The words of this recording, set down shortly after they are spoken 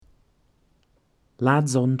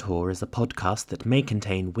Lads on Tour is a podcast that may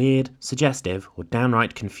contain weird, suggestive, or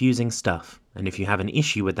downright confusing stuff, and if you have an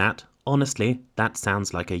issue with that, honestly, that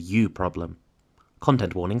sounds like a you problem.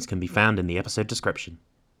 Content warnings can be found in the episode description.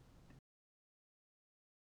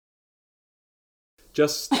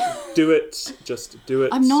 Just do it. Just do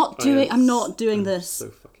it. I'm not doing this. So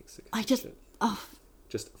fucking sick of I this just... shit. Oh,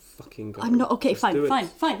 Just fucking go. I'm not... Okay, Just do fine.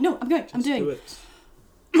 it. No, I'm going. I'm Just doing. do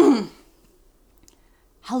it.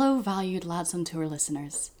 Hello, valued Lads on Tour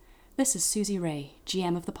listeners. This is Susie Ray,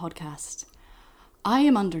 GM of the podcast. I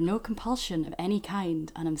am under no compulsion of any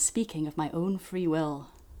kind, and am speaking of my own free will.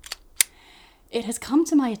 It has come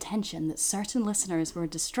to my attention that certain listeners were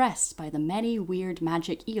distressed by the many weird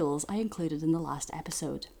magic eels I included in the last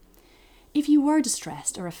episode. If you were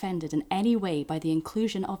distressed or offended in any way by the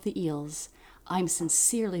inclusion of the eels, I'm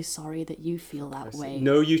sincerely sorry that you feel that way.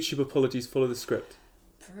 No YouTube apologies. Follow the script.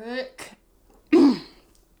 Prick.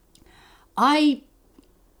 I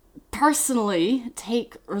personally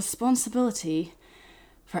take responsibility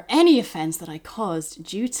for any offence that I caused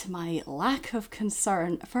due to my lack of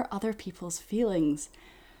concern for other people's feelings.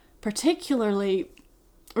 Particularly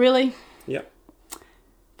Rory,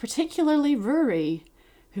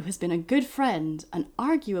 who has been a good friend and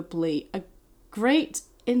arguably a great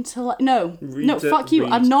fuck you.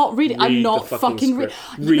 I'm not reading. I'm not fucking reading.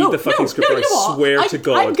 Read the fucking script. I swear to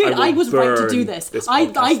God. I'm good. I was right to do this. this. I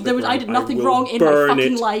did nothing wrong in my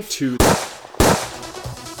fucking life.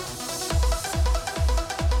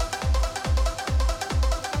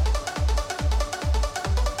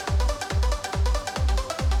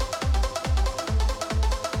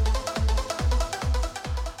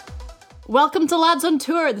 Welcome to Lads on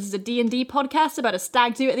Tour. This is a D&D podcast about a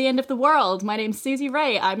stag do at the end of the world. My name's Susie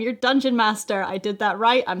Ray. I'm your dungeon master. I did that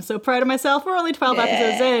right. I'm so proud of myself. We're only 12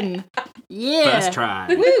 episodes in. Yeah. First try.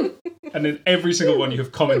 Woo! And in every single one you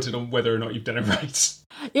have commented on whether or not you've done it right.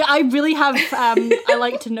 Yeah, I really have. I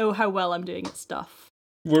like to know how well I'm doing at stuff.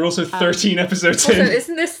 We're also 13 episodes Also, in.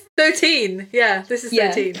 isn't this 13? Yeah, this is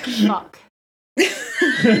 13. Fuck.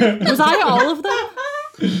 Was I all of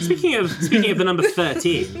them? Speaking of the number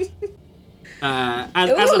 13,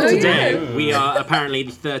 as of today, we are apparently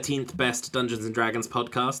the 13th best Dungeons & Dragons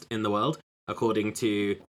podcast in the world, according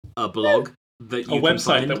to a blog that you A can website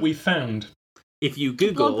find. that we found. If you Blog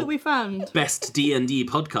Google that we found. best D&D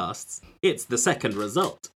podcasts, it's the second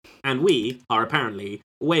result. And we are apparently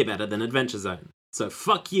way better than Adventure Zone. So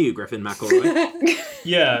fuck you, Griffin McElroy.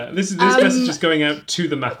 Yeah, this message is going out to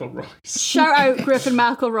the McElroys. Shout out Griffin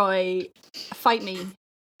McElroy. Fight me.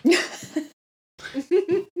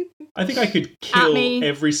 I think I could kill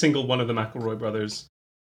every single one of the McElroy brothers,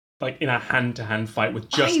 like in a hand-to-hand fight with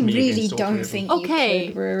just me. I really against all three don't of them. think Okay. you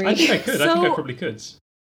could, Rory. I think I could. I think I So- probably could.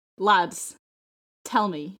 Lads, tell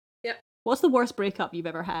me. Yep. What's the worst breakup you've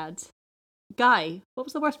ever had? Guy, what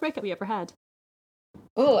was the worst breakup you ever had?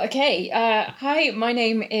 Oh, okay. Hi, my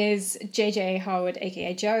name is JJ Harwood,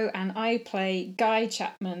 aka Joe, and I play Guy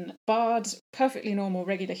Chapman, bard, perfectly normal,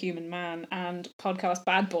 regular human man, and podcast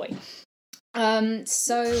bad boy.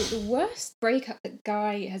 So the worst breakup that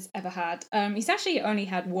Guy has ever had, he's actually only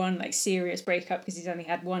had one serious breakup because he's only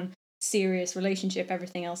had one serious relationship.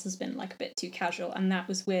 Everything else has been a bit too casual, and that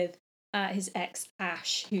was with his ex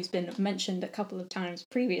Ash, who's been mentioned a couple of times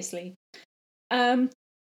previously.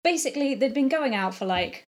 Basically, they'd been going out for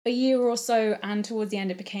a year or so, and towards the end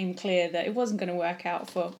it became clear that it wasn't going to work out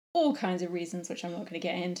for all kinds of reasons, which I'm not going to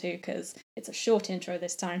get into because it's a short intro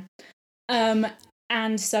this time.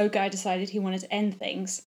 And so Guy decided he wanted to end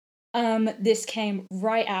things. This came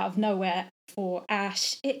right out of nowhere for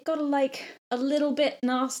Ash. It got a little bit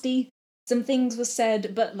nasty. Some things were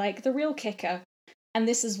said, but the real kicker, and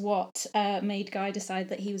this is what made Guy decide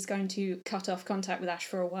that he was going to cut off contact with Ash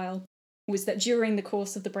for a while, was that during the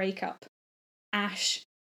course of the breakup, Ash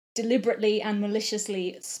deliberately and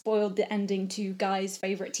maliciously spoiled the ending to Guy's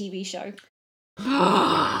favourite TV show.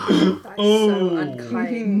 That's so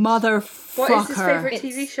unkind. Motherfucker. What is his favourite It's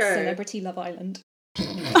TV show? Celebrity Love Island.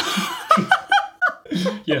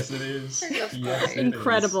 Yes, it is. That's Yes, fine. it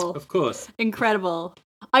Incredible. Of course. Incredible.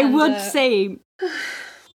 And,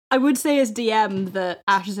 I would say as DM that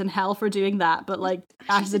Ash is in hell for doing that, but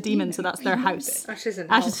Ash is a demon, so that's their house. Ash is in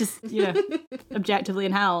Ash hell. is just, objectively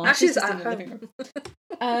in hell. Ash is Just at in the living home.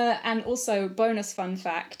 And also, bonus fun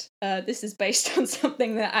fact, this is based on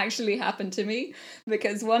something that actually happened to me,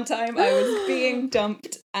 because one time I was being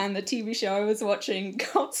dumped and the TV show I was watching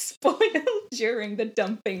got spoiled during the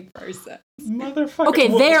dumping process. Motherfucker. Okay,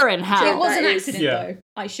 What- they're in So hell. it was an that is- accident, yeah. though,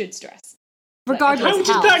 I should stress. Regardless, How did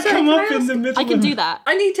hell. that come Can I up in ask- the middle I can of... do that.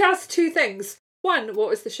 I need to ask two things. One, what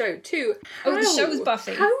was the show? Two, Oh, the how? show was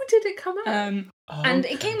Buffy. How did it come out? And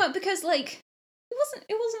it came up because,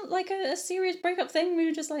 It wasn't like a serious breakup thing. We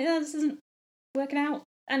were just like, this isn't working out.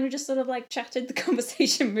 And we just sort of like chatted, the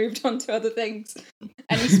conversation moved on to other things.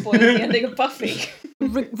 And he spoiled the ending of Buffy.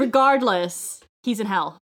 Regardless, he's in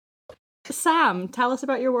hell. Sam, tell us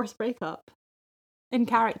about your worst breakup. In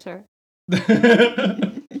character. We'll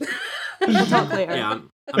talk later. Yeah,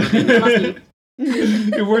 I'm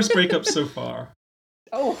Your worst breakup so far.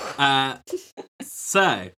 Oh.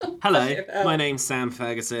 So, hello, my name's Sam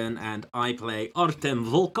Ferguson, and I play Artem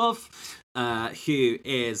Volkov, who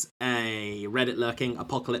is a Reddit-lurking,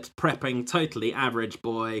 apocalypse-prepping, totally average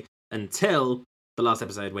boy until the last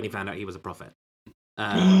episode when he found out he was a prophet.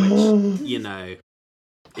 Which, you know,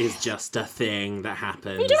 is just a thing that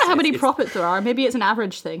happens. You don't know how many prophets there are. Maybe it's an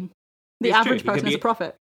average thing. The average person is a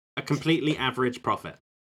prophet. A completely average prophet.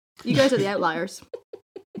 You guys are the outliers.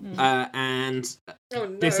 And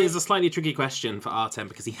this is a slightly tricky question for Artem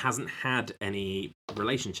because he hasn't had any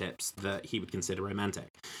relationships that he would consider romantic.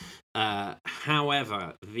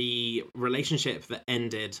 However, the relationship that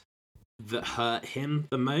ended that hurt him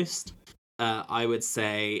the most, I would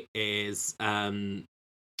say, is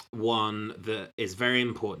one that is very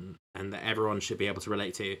important and that everyone should be able to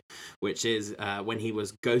relate to, which is when he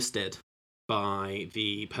was ghosted by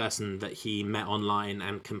the person that he met online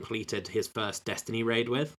and completed his first Destiny raid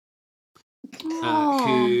with.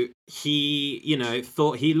 Who he, you know,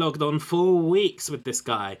 thought he logged on for weeks with this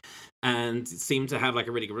guy and seemed to have like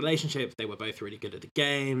a really good relationship. They were both really good at the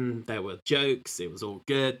game. There were jokes. It was all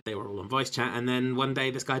good. They were all on voice chat. And then one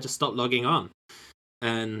day this guy just stopped logging on.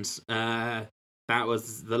 And that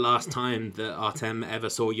was the last time that Artem ever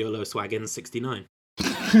saw YOLO Swaggins 69.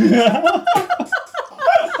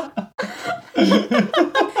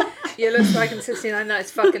 YOLO Swaggins 69,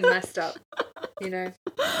 that's fucking messed up. You know.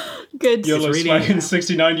 Good. YOLO Swaggins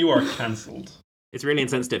 69, you are cancelled. It's really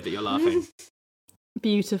insensitive that you're laughing.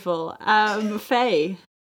 Beautiful. Faye.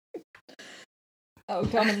 Oh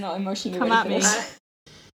god, I'm not emotionally Come ready at for me. this.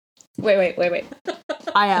 Wait.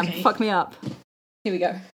 I am. Okay. Fuck me up. Here we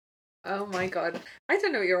go. Oh my god. I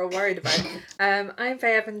don't know what you're all worried about. I'm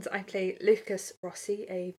Faye Evans. I play Lucas Rossi,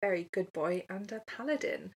 a very good boy and a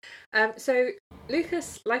paladin. So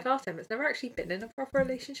Lucas, like Artem, has never actually been in a proper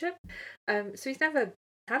relationship. So he's never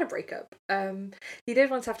had a breakup. He did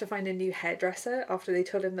once have to find a new hairdresser after they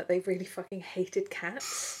told him that they really fucking hated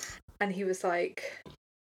cats. And he was like,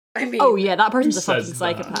 I mean... Oh yeah, that person's a Who fucking says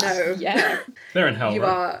psychopath. No. Yeah. They're in hell, You right?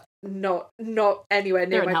 are not anywhere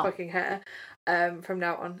near They're in my hell. fucking hair from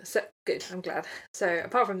now on. So good, I'm glad. So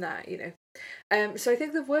apart from that, you know. So I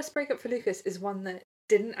think the worst breakup for Lucas is one that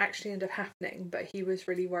didn't actually end up happening, but he was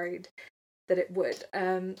really worried that it would.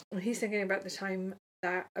 He's thinking about the time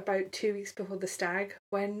that about 2 weeks before the stag,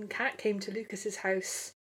 when Kat came to Lucas's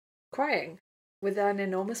house crying with an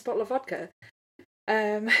enormous bottle of vodka,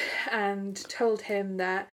 and told him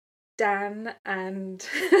that Dan and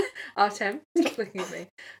Artem, stop looking at me,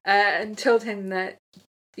 and told him that,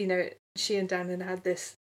 you know, she and Dan had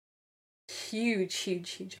this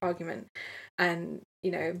huge argument, and, you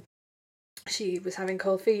know, she was having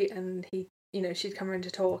cold feet and he, you know, she'd come in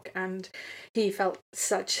to talk, and he felt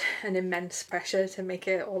such an immense pressure to make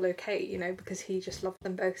it all okay, you know, because he just loved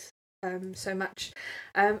them both so much.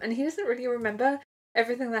 And he doesn't really remember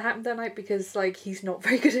everything that happened that night because, like, he's not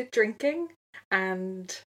very good at drinking,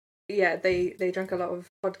 and yeah, they drank a lot of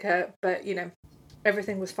vodka, but, you know,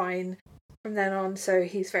 everything was fine from then on, so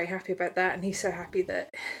he's very happy about that, and he's so happy that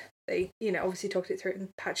they, you know, obviously talked it through and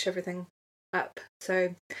patched everything up.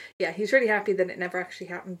 So yeah, he's really happy that it never actually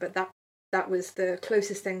happened, but that was the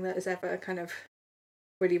closest thing that has ever kind of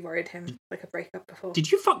really worried him, like a breakup before.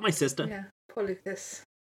 Did you fuck my sister? Yeah, poor Lucas.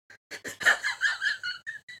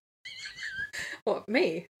 What,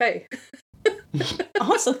 me? Faye?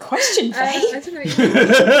 Answer the question, Faye. I don't know what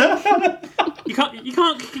you mean. You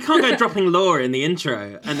can't go dropping lore in the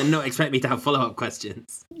intro and then not expect me to have follow-up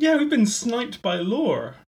questions. Yeah, we've been sniped by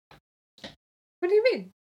lore. What do you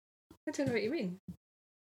mean? I don't know what you mean.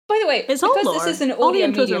 By the way, It's all because lore. this is an All the audio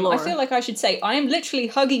intros are medium, I lore. feel like I should say I am literally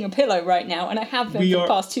hugging a pillow right now, and I have been We for the are-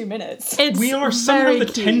 past 2 minutes. It's We are somehow very the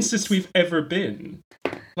cute. tensest we've ever been.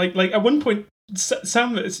 Like at one point,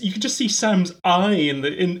 Sam, you could just see Sam's eye in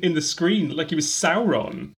the screen, like he was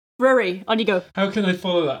Sauron. Rory, on you go. How can I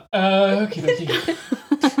follow that? Okay.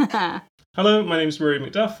 Hello, my name's Rory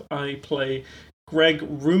McDuff. I play Greg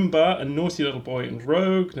Roomba, a naughty little boy in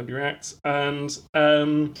Rogue. Nobody reacts. And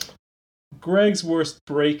Greg's worst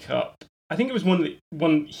breakup. I think it was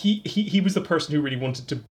he was the person who really wanted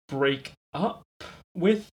to break up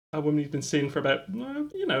with a woman he'd been seeing for about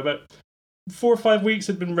 4 or 5 weeks.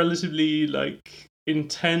 Had been relatively like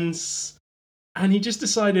intense, and he just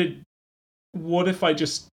decided, what if I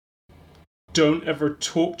just don't ever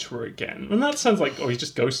talk to her again. And that sounds like, he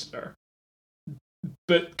just ghosted her.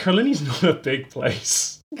 But Carlini's not a big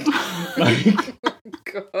place. Like,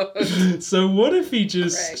 God. so what if he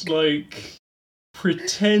just, like,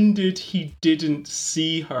 pretended he didn't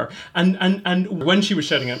see her? And when she was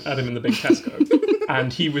shouting at him in the big Tesco,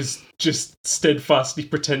 and he was just steadfastly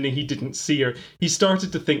pretending he didn't see her, he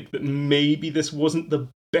started to think that maybe this wasn't the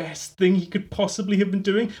best thing he could possibly have been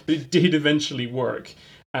doing, but it did eventually work.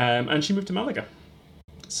 And she moved to Malaga.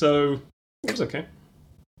 So it was okay.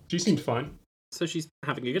 She seemed fine. So she's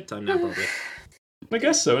having a good time now, probably. I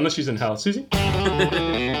guess so, unless she's in hell. Susie?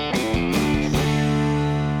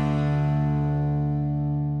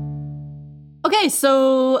 Okay,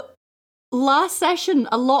 so last session,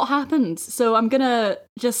 a lot happened. So I'm gonna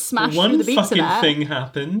just smash through the beats of One fucking that. thing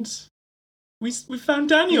happened. We found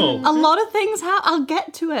Daniel. A lot of things I'll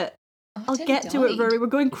get to it. I'll get to it, Rory. We're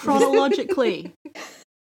going chronologically.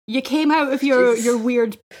 You came out of your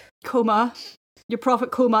weird coma, your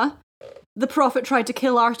prophet coma. The prophet tried to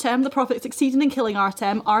kill Artem. The prophet succeeded in killing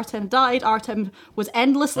Artem. Artem died. Artem was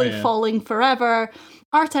endlessly falling forever.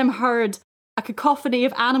 Artem heard a cacophony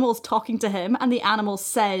of animals talking to him, and the animals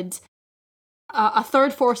said, a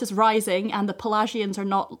third force is rising, and the Pelagians are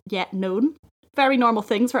not yet known. Very normal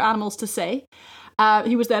things for animals to say.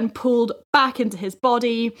 He was then pulled back into his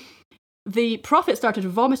body. The prophet started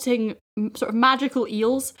vomiting sort of magical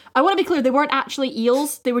eels. I want to be clear, they weren't actually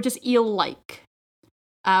eels. They were just eel-like.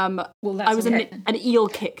 Well, that's I was okay. an eel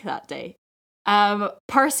kick that day.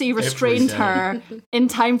 Percy restrained her in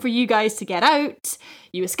time for you guys to get out.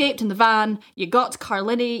 You escaped in the van. You got to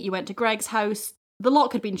Carlini. You went to Greg's house. The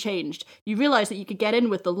lock had been changed. You realised that you could get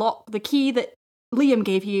in with the key that Liam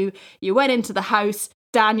gave you. You went into the house.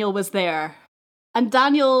 Daniel was there. And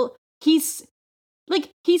Daniel, he's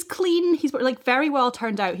clean. He's like very well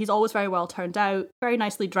turned out. He's always very well turned out, very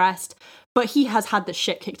nicely dressed. But he has had the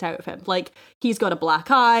shit kicked out of him. Like, he's got a black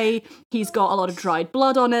eye. He's got a lot of dried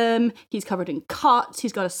blood on him. He's covered in cuts.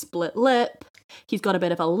 He's got a split lip. He's got a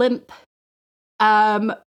bit of a limp.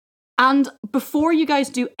 And before you guys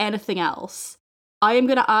do anything else, I am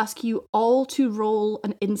going to ask you all to roll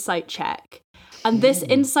an insight check. And this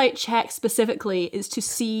insight check specifically is to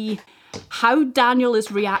see how Daniel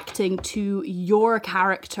is reacting to your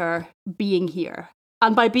character being here.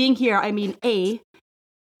 And by being here, I mean A,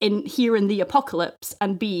 in the apocalypse,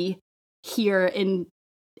 and B, here in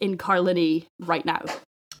Carlini right now.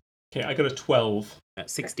 Okay, I got a 12.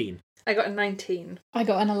 16. I got a 19. I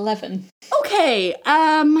got an 11. Okay,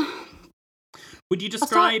 Would you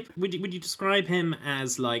describe him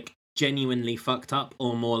as, like, genuinely fucked up,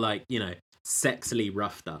 or more like, sexily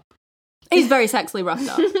roughed up? he's very sexily roughed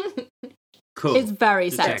up. Cool. It's very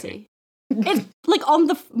Just sexy. It's like on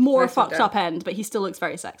the more Nice fucked down. up end, but he still looks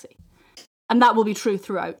very sexy. And that will be true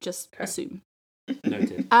throughout, just assume.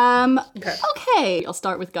 Noted. Okay, I'll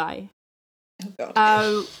start with Guy. Oh,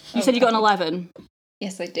 God. You said you got an 11.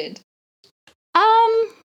 Yes, I did.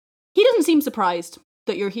 He doesn't seem surprised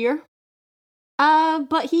that you're here.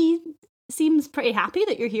 But he seems pretty happy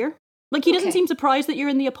that you're here. Like, he doesn't Okay. seem surprised that you're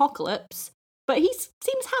in the apocalypse, but he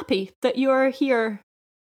seems happy that you're here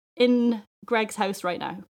in Greg's house right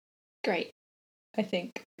now. Great. I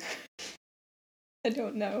think. I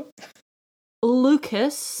don't know.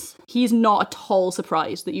 Lucas, he's not at all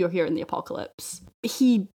surprised that you're here in the apocalypse.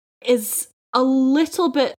 He is a little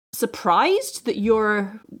bit surprised that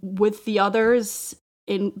you're with the others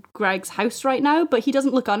in Greg's house right now, but he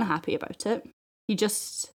doesn't look unhappy about it. He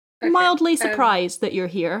just mildly surprised that you're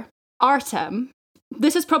here. Artem,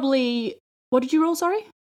 this is probably... What did you roll, sorry?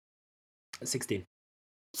 16.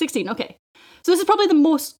 16, okay. So this is probably the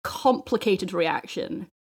most complicated reaction,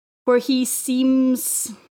 where he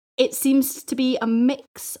seems... It seems to be a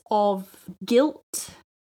mix of guilt,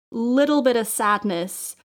 little bit of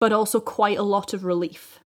sadness, but also quite a lot of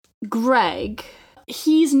relief. Greg,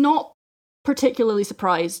 he's not particularly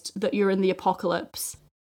surprised that you're in the apocalypse,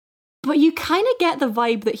 but you kind of get the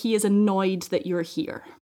vibe that he is annoyed that you're here.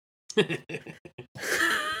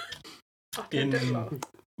 In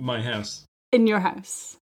my house. In your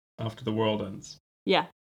house. After the world ends. Yeah.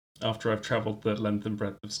 After I've travelled the length and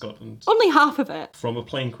breadth of Scotland. Only half of it. From a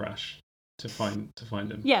plane crash to find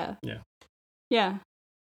him. Yeah. Yeah. Yeah.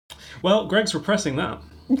 Well, Greg's repressing that,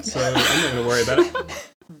 so I'm not going to worry about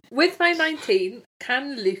it. With my 19,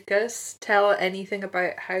 can Lucas tell anything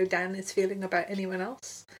about how Dan is feeling about anyone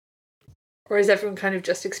else? Or is everyone kind of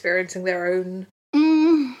just experiencing their own...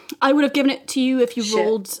 I would have given it to you if you Shit.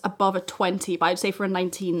 rolled above a 20, but I'd say for a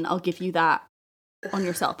 19, I'll give you that on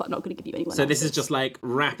yourself, but I'm not going to give you anyone So this else's. is just like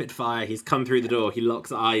rapid fire. He's come through the door, he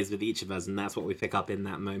locks eyes with each of us, and that's what we pick up in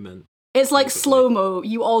that moment. It's like basically. slow-mo.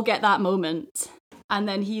 You all get that moment. And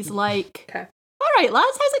then he's like, Okay. all right,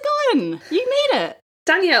 lads, how's it going? You made it.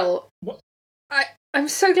 Daniel, What? I'm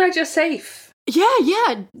so glad you're safe.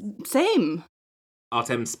 Yeah, same.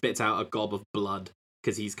 Artem spits out a gob of blood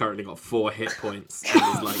because he's currently got 4 hit points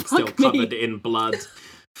and is like still Fuck me. covered in blood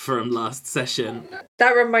from last session.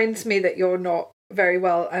 That reminds me that you're not very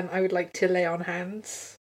well, and I would like to lay on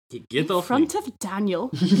hands. Get In off front me. of Daniel.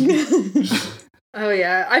 Oh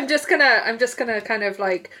yeah, I'm just gonna kind of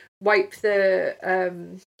like wipe the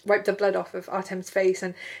blood off of Artem's face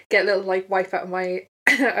and get a little like wipe out of my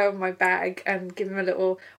out of my bag and give him a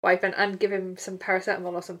little wipe and give him some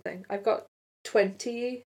paracetamol or something. I've got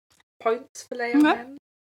 20 points for lay on Okay. hands.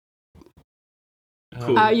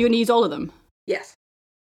 Cool. You gonna use all of them? Yes.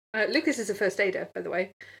 Lucas is a first aider, by the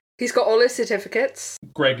way. He's got all his certificates.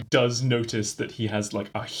 Greg does notice that he has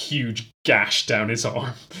like a huge gash down his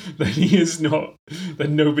arm that he is not, that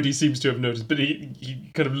nobody seems to have noticed, but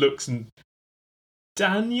he kind of looks and,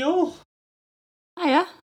 Daniel, Hiya.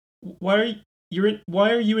 why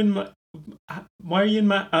are you in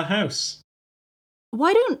my house?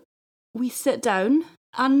 Why don't we sit down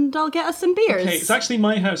and I'll get us some beers? Okay, it's actually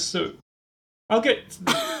my house, so I'll get.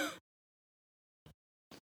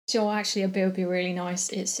 Joel, actually, a beer would be really nice.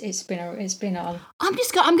 It's been a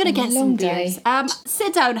I'm gonna get some long beers. day.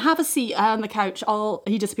 Sit down, have a seat on the couch.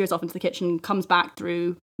 He disappears off into the kitchen, comes back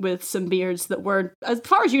through with some beers that were, as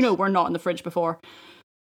far as you know, were not in the fridge before.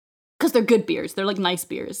 Because they're good beers. They're like nice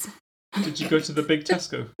beers. Did you go to the big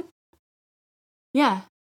Tesco? Yeah.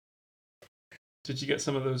 Did you get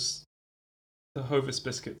some of those, the Hovis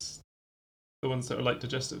biscuits, the ones that are like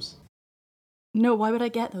digestives? No, why would I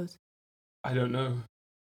get those? I don't know.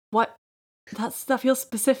 What? That feels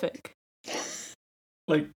specific.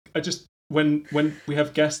 Like, I just, when we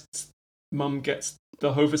have guests, Mum gets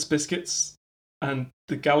the Hovis biscuits and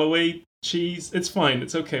the Galloway cheese. It's fine.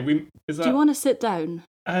 It's okay. Do you want to sit down?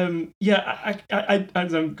 Yeah.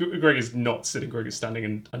 Greg is not sitting. Greg is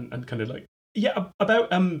standing and kind of like, yeah.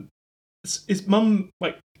 About is Mum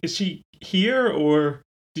like? Is she here or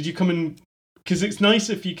did you come in? Because it's nice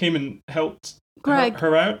if you came and helped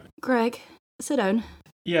her out. Greg, sit down.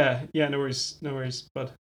 Yeah. No worries,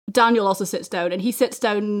 bud. Daniel also sits down, and he sits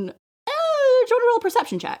down. Do you want to roll a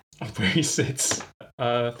perception check? Where he sits.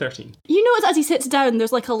 13. You notice as he sits down,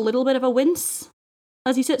 there's like a little bit of a wince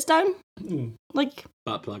as he sits down. Mm. Like,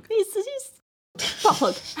 Butt plug. he's butt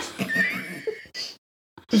plug.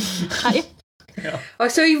 At you? Yeah. Oh,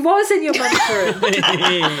 so he was in your mum's room.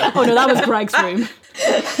 Oh no, that was Greg's room.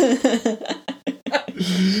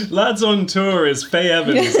 Lads on Tour is Faye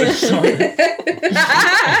Evans. Sorry.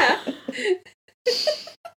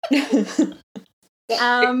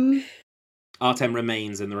 Artem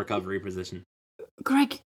remains in the recovery position.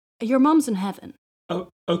 Greg, your mum's in heaven. Oh.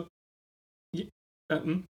 Yeah.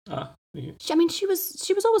 Yeah. I mean, she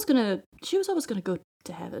was always gonna go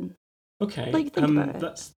to heaven. Okay. Like, think about it.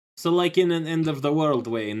 That's So like in an end of the world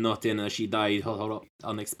way, not in a she died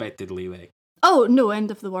unexpectedly way. Oh no,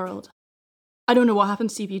 end of the world. I don't know what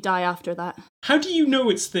happens to you if you die after that. How do you know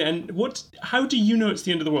it's the end? How do you know it's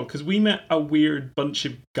the end of the world? Because we met a weird bunch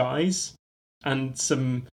of guys and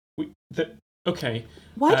some. Okay.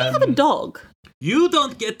 Why do you have a dog? You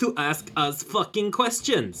don't get to ask us fucking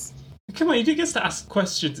questions. Come on, you get to ask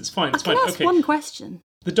questions. It's fine. It's I can fine. ask Okay. one question.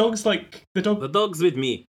 The dog's like the dog. The dog's with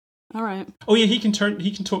me. All right. Oh yeah, he can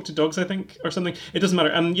talk to dogs, I think, or something. It doesn't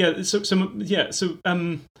matter.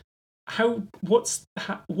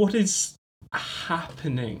 What is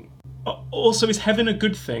happening? Also, is heaven a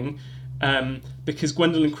good thing? Because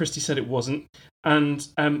Gwendolyn Christie said it wasn't, and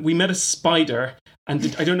we met a spider,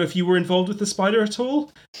 and I don't know if you were involved with the spider at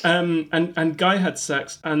all. And Guy had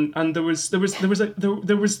sex, and there was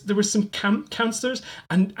some counselors,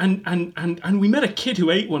 and we met a kid who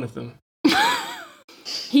ate one of them.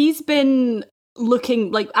 He's been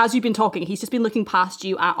looking, like, as you've been talking, he's just been looking past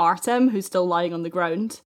you at Artem, who's still lying on the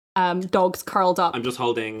ground. Dogs curled up. I'm just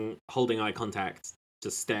holding eye contact,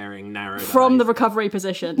 just staring narrowed From eyes. the recovery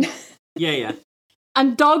position. Yeah.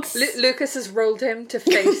 And dogs... Lucas has rolled him to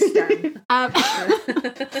face down.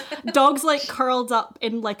 Dogs, like, curled up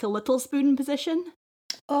in, like, a little spoon position.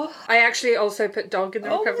 Oh, I actually also put dog in the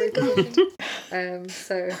recovery position.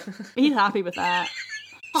 So He's happy with that.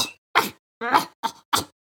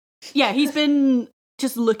 Yeah, he's been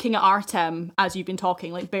just looking at Artem as you've been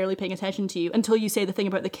talking, like barely paying attention to you until you say the thing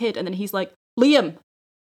about the kid, and then he's like, Liam!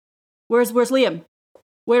 Where's Liam?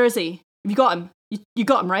 Where is he? Have you got him? You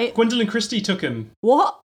got him, right? Gwendolyn Christie took him.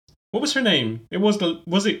 What? What was her name? Was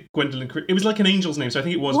it Gwendolyn Christie? It was like an angel's name, so I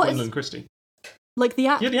think it was What Gwendolyn is- Christie. Like the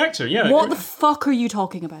actor? Yeah, the actor, yeah. What the fuck are you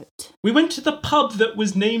talking about? We went to the pub that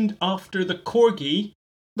was named after the corgi.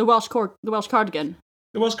 The Welsh cardigan.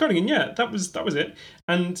 The Welsh cardigan, yeah, that was it.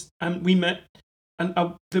 And we met, and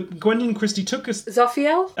Gwendolyn Christie took us.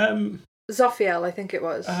 Zophiel? Zophiel, I think it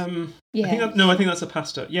was. Yeah. I think that's a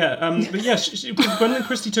pasta. Yeah, but yeah, Gwendolyn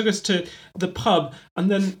Christie took us to the pub,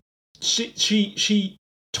 and then she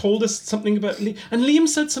told us something about Liam, and Liam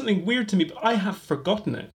said something weird to me, but I have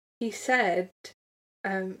forgotten it. He said,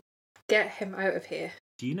 get him out of here.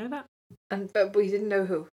 Do you know that? But we didn't know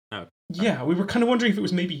who. No. Yeah, we were kind of wondering if it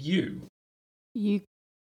was maybe you. You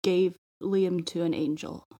gave Liam to an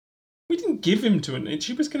angel. We didn't give him to an.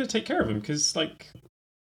 She was going to take care of him because, like,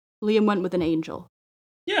 Liam went with an angel.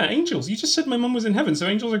 yeah, angels. You just said my mum was in heaven, so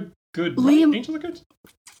angels are good. Liam- Right? Angels are good.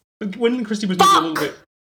 But Gwendolyn Christie was maybe a little bit.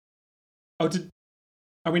 Oh,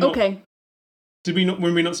 are we not? Okay. Did we not?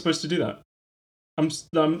 Were we not supposed to do that? I'm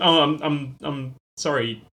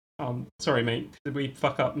sorry. Sorry, mate. Did we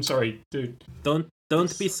fuck up? I'm sorry, dude. Don't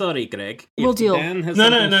be sorry, Greg. If We'll deal. Dan has No,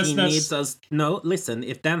 something he that's- needs us. No, listen.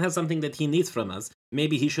 If Dan has something that he needs from us,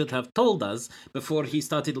 maybe he should have told us before he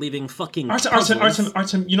started leaving fucking.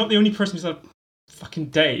 Artem, you're not the only person who's had a fucking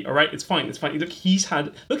day. All right, it's fine. It's fine. Look, he's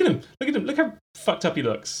had. Look at him. Look how fucked up he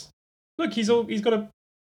looks. Look, he's got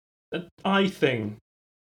an eye thing,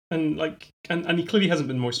 and like, and he clearly hasn't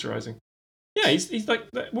been moisturising. Yeah, he's like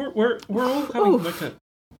we're all having Oof. like a.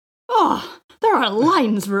 Oh, there are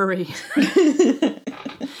lines, Rory.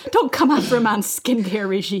 Don't come after a man's skincare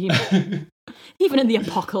regime. Even in the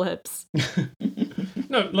apocalypse.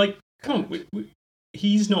 No, like, come on.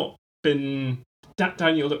 He's not been.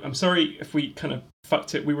 Daniel, look, I'm sorry if we kind of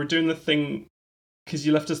fucked it. We were doing the thing because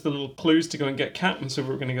you left us the little clues to go and get Kat, and so we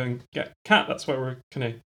were going to go and get Kat. That's why we're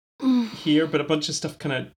kind of here. But a bunch of stuff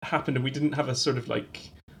kind of happened, and we didn't have a sort of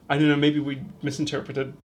like. I don't know, maybe we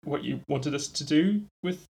misinterpreted what you wanted us to do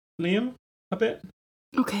with Liam a bit.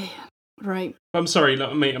 Okay, right. I'm sorry,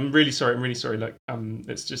 like, mate. I'm really sorry. Like,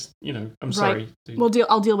 it's just, I'm sorry. Dude.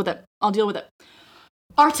 I'll deal with it.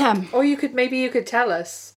 Artem. Or you could tell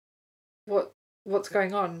us what's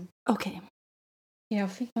going on. Okay, Yeah,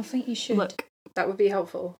 I think you should. look. That would be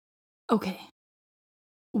helpful. Okay.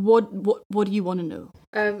 What do you want to know?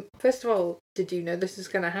 First of all, did you know this is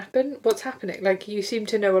going to happen? What's happening? Like, you seem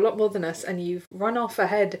to know a lot more than us, and you've run off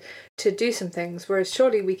ahead to do some things, whereas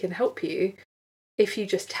surely we can help you if you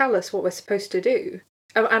just tell us what we're supposed to do.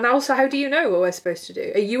 And also, how do you know what we're supposed to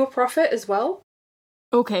do? Are you a prophet as well?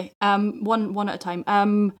 Okay, one at a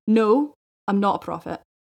time. No, I'm not a prophet.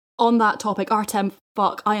 On that topic, Artem,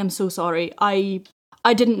 fuck, I am so sorry. I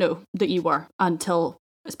didn't know that you were until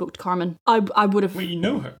I spoke to Carmen. I would have. Wait, you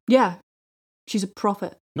know her? Yeah, she's a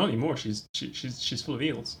prophet. Not anymore. She's full of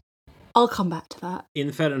eels. I'll come back to that.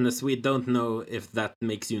 In fairness, we don't know if that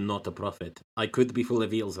makes you not a prophet. I could be full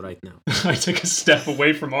of eels right now. I took a step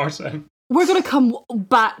away from Artem. We're gonna come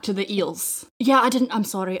back to the eels. Yeah, I'm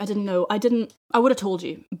sorry, I didn't know. I would have told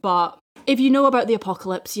you, but if you know about the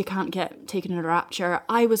apocalypse, you can't get taken in a rapture.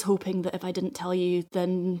 I was hoping that if I didn't tell you,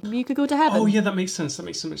 then you could go to heaven. Oh yeah, that makes sense. That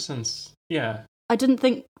makes so much sense. Yeah. I didn't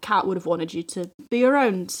think Kat would have wanted you to be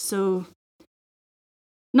around, so...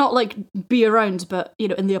 Not like be around, but,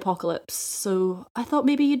 in the apocalypse. So I thought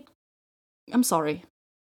maybe you'd... I'm sorry.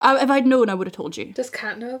 If I'd known, I would have told you. Does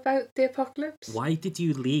Kat know about the apocalypse? Why did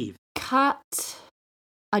you leave? Kat...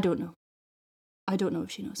 I don't know. I don't know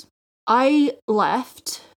if she knows. I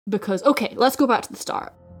left because... Okay, let's go back to the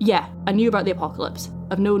start. Yeah, I knew about the apocalypse.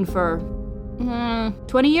 I've known for...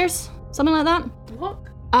 20 years? Something like that? What?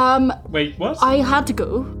 Wait, what? I had to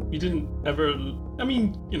go. You didn't ever. I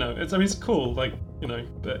mean, it's cool, like,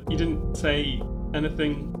 but you didn't say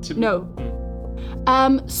anything to me. No.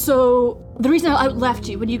 So the reason I left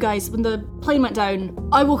you when the plane went down,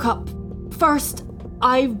 I woke up. First,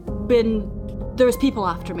 there's people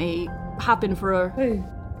after me, have been for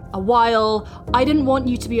a while. I didn't want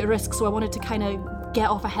you to be at risk, so I wanted to kind of get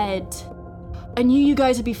off ahead. I knew you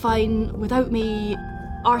guys would be fine without me.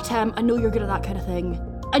 Artem, I know you're good at that kind of thing.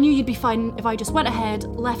 I knew you'd be fine if I just went ahead,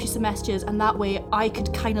 left you some messages, and that way I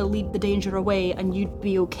could kind of lead the danger away and you'd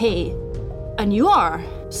be okay. And you are,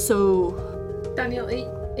 so... Daniel,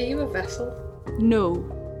 are you a vessel? No,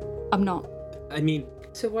 I'm not. I mean...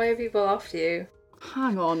 So why are people after you?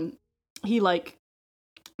 Hang on. He,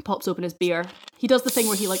 pops open his beer. He does the thing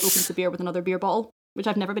where he, opens the beer with another beer bottle, which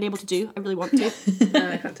I've never been able to do. I really want to.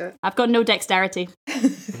 No, I can't do it. I've got no dexterity.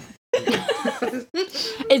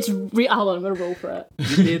 It's hold on, I'm gonna roll for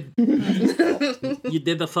it. You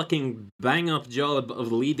did a fucking bang up job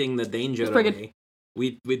of leading the danger pretty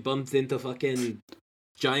away. We bumped into fucking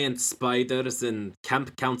giant spiders and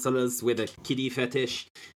camp counselors with a kitty fetish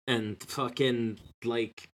and fucking,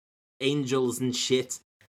 like, angels and shit.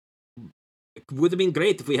 It would have been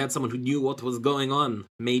great if we had someone who knew what was going on,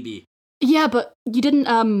 maybe. Yeah, but you didn't,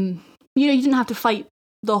 you didn't have to fight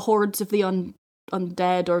the hordes of the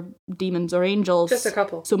undead or demons or angels. Just a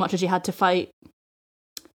couple. So much as you had to fight.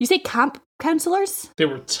 You say camp counselors? They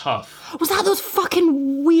were tough. Was that those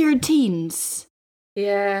fucking weird teens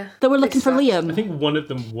Yeah. that were looking for sucked. Liam? I think one of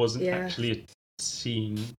them wasn't Yeah. actually a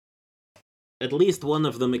teen. At least one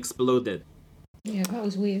of them exploded. Yeah, that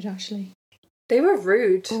was weird, actually. They were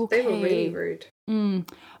rude. They were Okay. really rude.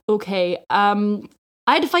 Okay. I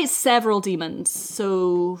had to fight several demons,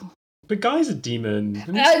 so But Guy's a demon.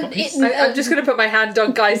 And I'm just going to put my hand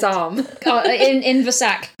on Guy's arm. In the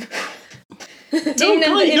sack. Demon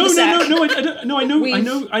Guy, in the sack. no, I know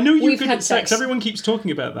you're We've good had at sex. sex. Everyone keeps talking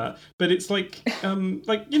about that, but it's like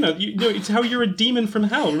it's how you're a demon from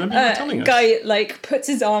hell. Remember you were telling us? Guy like puts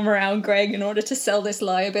his arm around Greg in order to sell this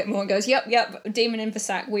lie a bit more and goes, Yep, demon in the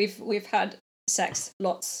sack. We've had sex,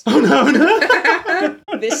 lots. Oh no!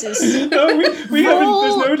 This is No, we haven't.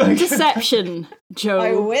 roll There's no like. deception, Joe.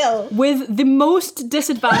 I will. With the most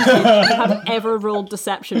disadvantage you have ever rolled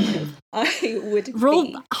deception with. I would Roll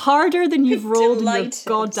be harder than you've rolled in your delighted.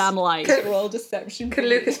 goddamn life. to roll deception. Can for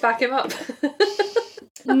Lucas you. back him up?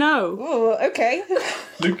 No. Oh, okay.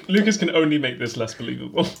 Lucas can only make this less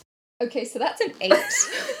believable. Okay, so that's an 8.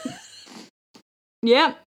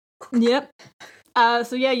 Yep.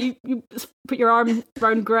 So yeah, you put your arm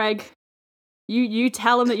around Greg. You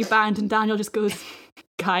tell him that you banged, and Daniel just goes,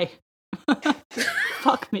 Guy,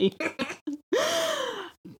 fuck me.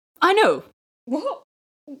 I know. What?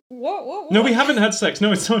 No, we haven't had sex.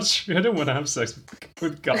 No, it's not true. I don't want to have sex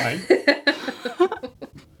with Guy.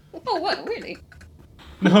 Oh, what? Really?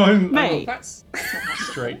 No, I'm Mate. That's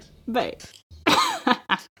straight. Mate.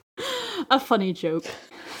 A funny joke.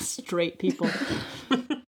 Straight people.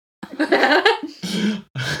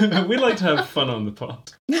 We like to have fun on the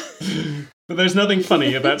pod. But there's nothing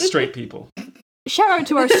funny about straight people. Shout out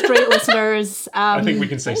to our straight listeners. I think we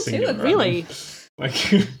can say two of singular. them. Really. Like,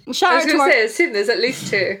 Shout I out was to going to our say, assume there's at least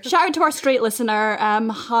 2. shout out to our straight listener.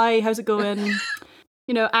 Hi, how's it going?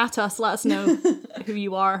 At us, let us know who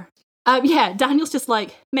you are. Yeah, Daniel's just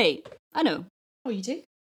like, mate, I know. Oh, you do?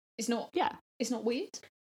 It's not. Yeah. It's not weird.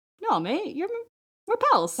 No, mate, we're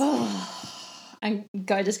pals. And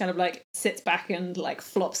Guy just kind of like sits back and like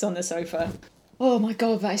flops on the sofa. Oh my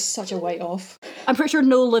god, that is such a weight off. I'm pretty sure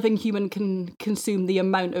no living human can consume the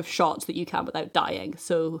amount of shots that you can without dying,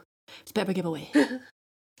 so it's a bit of a giveaway.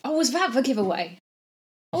 Oh, was that the giveaway?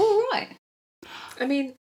 All right. I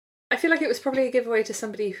mean, I feel like it was probably a giveaway to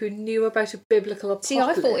somebody who knew about a biblical apocalypse. See,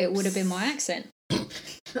 I thought it would have been my accent. No,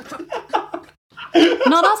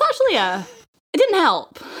 that's actually it didn't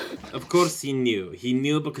help. Of course he knew. He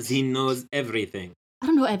knew because he knows everything. I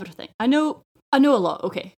don't know everything. I know a lot,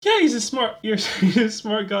 okay. yeah, he's a smart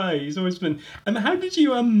guy. He's always been. And how did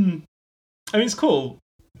you I mean, it's cool.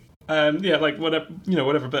 Yeah, like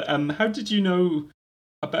whatever. But how did you know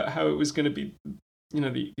about how it was going to be?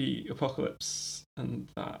 The apocalypse and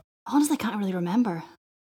that. Honestly, I can't really remember.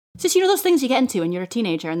 It's just, those things you get into when you're a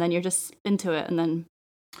teenager and then you're just into it and then,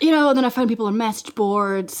 then I found people on message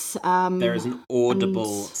boards. There is an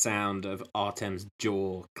audible and- sound of Artem's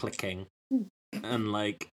jaw clicking and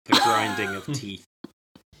like the grinding of teeth.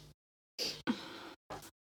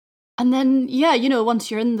 And then, yeah, once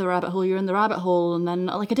you're in the rabbit hole, you're in the rabbit hole. And then,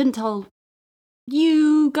 like, I didn't tell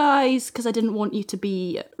you guys because I didn't want you to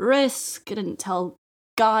be at risk. I didn't tell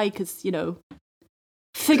Guy because,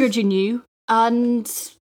 figured you knew. And,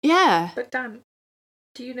 yeah. But Dan,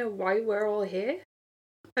 do you know why we're all here?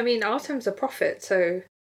 I mean, Artem's a prophet, so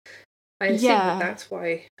I assume Yeah. that's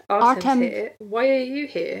why Artem's Artem- here. Why are you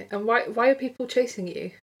here? And why are people chasing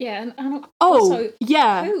you? Yeah, and Oh, also,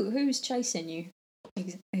 yeah. who's chasing you?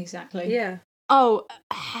 Exactly. Yeah. Oh,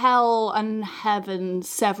 hell and heaven,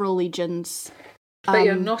 several legions. But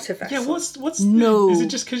you're not a vessel. Yeah, what's No. Is it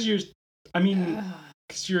just because you're? I mean,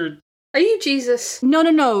 because you're. Are you Jesus? No.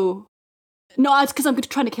 No, it's because I'm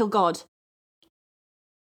trying to kill God.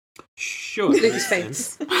 Sure. Lucas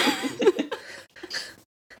faints.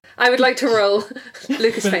 I would like to roll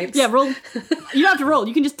Lucas faints. Yeah, roll. You don't have to roll.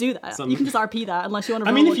 You can just do that. Some- You can just RP that unless you want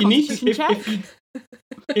to I roll mean, a if you need to, constitution check.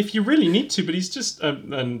 if you really need to, but he's just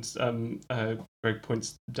Greg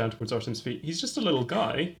points down towards Artem's feet. He's just a little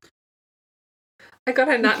guy. I got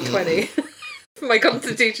a nat 20 for my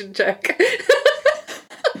constitution check.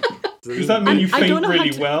 Does that mean you I don't faint know how really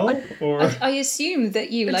to- well, or I assume that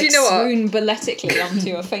you Do like you know what? swoon balletically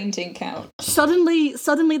onto a fainting couch.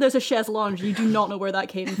 Suddenly there's a chaise lounge. You do not know where that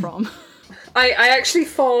came from. I actually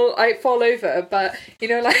fall over, but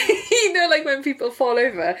like when people fall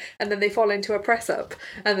over and then they fall into a press up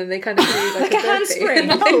and then they kind of do like a handspring.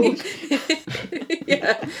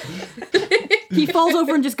 Yeah. He falls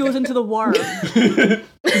over and just goes into the worm.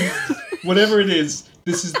 Whatever it is,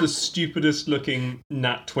 this is the stupidest looking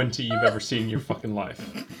nat 20 you've ever seen in your fucking life.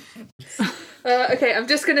 Okay, I'm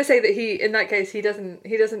just gonna say that in that case he doesn't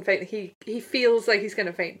faint. He feels like he's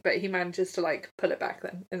gonna faint, but he manages to like pull it back.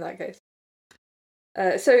 Then in that case,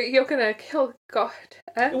 so you're gonna kill God.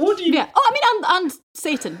 What do you? Yeah. Oh, I mean, and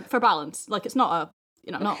Satan for balance. Like it's not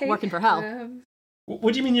not working for hell.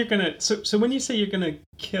 What do you mean you're gonna? So when you say you're gonna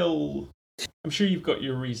kill, I'm sure you've got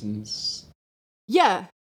your reasons. Yeah,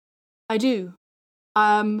 I do.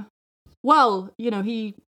 Well,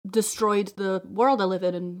 he destroyed the world I live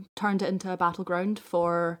in and turned it into a battleground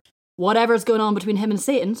for whatever's going on between him and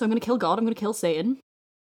Satan. So I'm going to kill God. I'm going to kill Satan.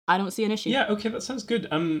 I don't see an issue. Yeah. Okay, that sounds good.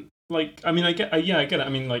 I get it. I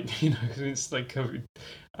mean, like, it's like covered.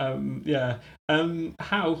 Yeah.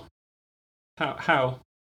 How?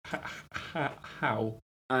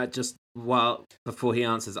 Just while before he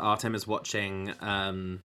answers, Artem is watching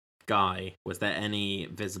Guy. Was there any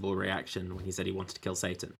visible reaction when he said he wanted to kill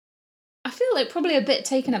Satan? I feel like probably a bit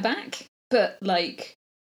taken aback, but like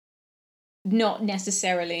not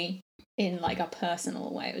necessarily in like a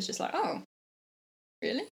personal way. It was just like, oh,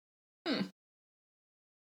 really?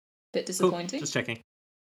 Bit disappointing. Cool. Just checking.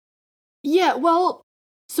 Yeah, well,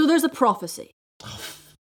 so there's a prophecy. Oh,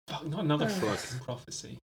 fuck, not another fucking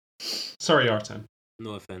prophecy. Sorry, Artem.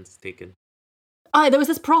 No offense taken. There was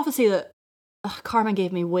this prophecy that Carmen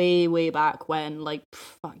gave me way back when, like,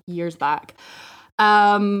 years back.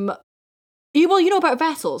 You know about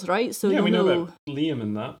vessels, right? So yeah, we know about Liam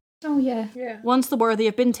and that. Oh, yeah. Once the worthy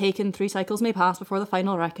have been taken, 3 cycles may pass before the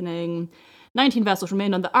final reckoning. 19 vessels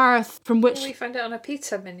remain on the earth, from which... We found it on a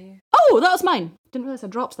pizza menu. Oh, that was mine. Didn't realise I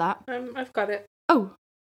dropped that. I've got it. Oh.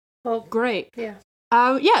 Well, great. Yeah.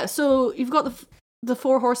 Yeah, so you've got the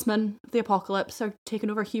 4 horsemen of the apocalypse are taking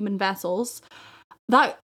over human vessels.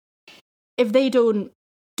 That... If they don't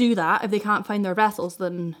do that, if they can't find their vessels,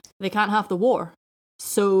 then they can't have the war.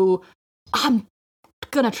 So... I'm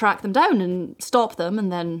gonna track them down and stop them, and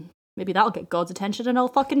then maybe that'll get God's attention and I'll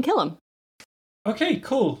fucking kill him. Okay,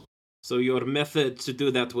 cool. So your method to do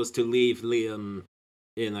that was to leave Liam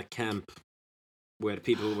in a camp where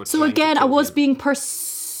people were So again, I was being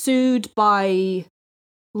pursued by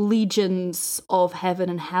legions of heaven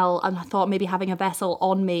and hell, and I thought maybe having a vessel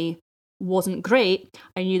on me wasn't great.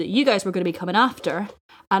 I knew that you guys were going to be coming after,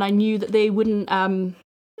 and I knew that they wouldn't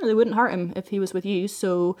hurt him if he was with you,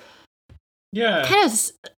 so... Yeah.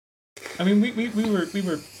 Liam's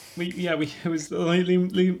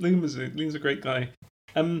Liam's a great guy.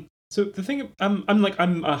 So the thing, I'm 100%, like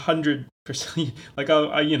I'm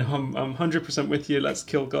 100% with you. Let's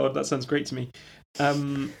kill God. That sounds great to me.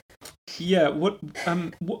 Yeah. What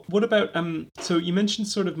about so you mentioned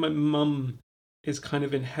sort of my mum is kind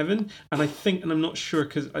of in heaven, and I think, and I'm not sure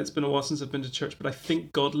because it's been a while since I've been to church, but I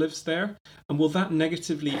think God lives there, and will that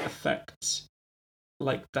negatively affect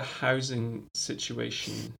like the housing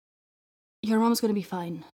situation? Your mum's going to be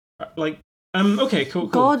fine. Okay,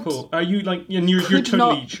 cool. Are you like, and you're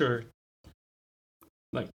totally sure?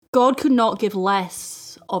 Like, God could not give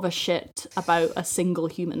less of a shit about a single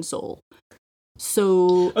human soul.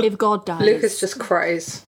 So if God dies, Lucas just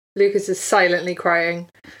cries. Lucas is silently crying.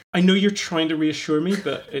 I know you're trying to reassure me,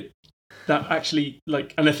 but that actually,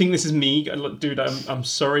 like, and I think this is me, dude. I'm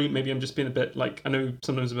sorry. Maybe I'm just being a bit like, I know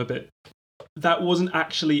sometimes I'm a bit. That wasn't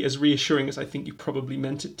actually as reassuring as I think you probably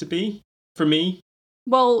meant it to be for me.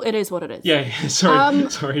 Well, it is what it is. Yeah.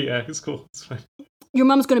 Sorry. Yeah, it's cool. It's fine. Your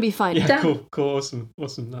mum's going to be fine. Yeah, cool. Awesome.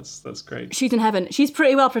 That's great. She's in heaven. She's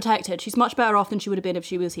pretty well protected. She's much better off than she would have been if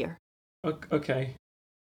she was here. Okay.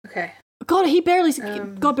 God,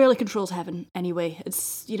 God barely controls heaven anyway.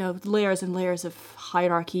 It's, layers and layers of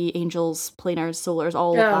hierarchy, angels, planars, solars,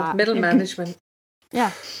 all of that. Middle management.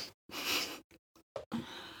 Yeah.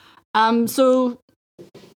 So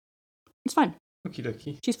it's fine. Okie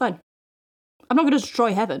dokie. She's fine. I'm not going to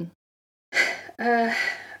destroy heaven.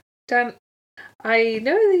 Dan, I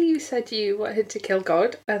know that you said you wanted to kill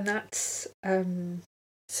God, and that's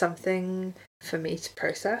something for me to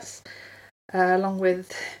process, along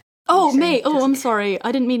with... Oh, mate, I'm sorry.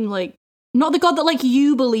 I didn't mean, not the God that,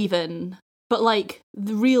 you believe in, but,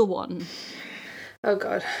 the real one. Oh,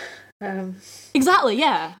 God. Exactly,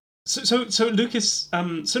 yeah. So Lucas,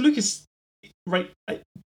 right,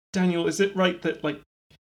 Daniel, is it right that,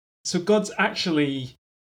 so God's actually,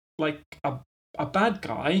 a bad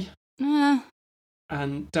guy,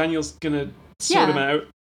 and Daniel's gonna sort him out,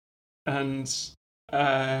 and,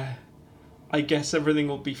 I guess everything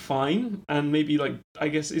will be fine. And maybe, like, I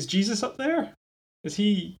guess, is Jesus up there? Is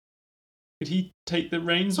he... Did he take the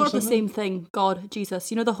reins Sort or of the something? same thing. God, Jesus.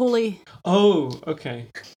 You know, the holy Oh, okay.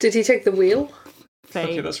 Did he take the wheel? Fae.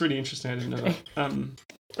 Okay, that's really interesting. I didn't know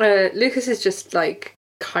that. Lucas is just like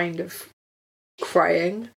kind of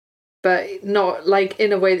crying, but not like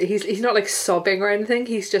in a way that he's not like sobbing or anything.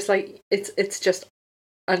 He's just like it's just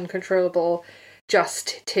uncontrollable,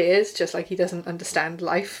 just tears, just like he doesn't understand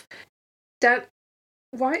life. Dad,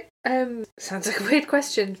 why? Sounds like a weird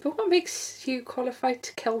question, but what makes you qualified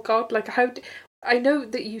to kill God? Like, how? I know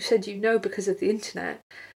that you said you know because of the internet,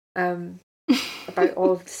 about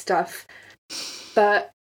all of the stuff,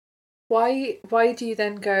 but why do you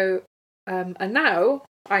then go? And now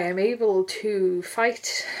I am able to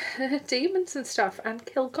fight demons and stuff and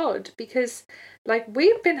kill God because, like,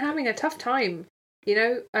 we've been having a tough time, you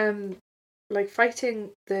know. Like fighting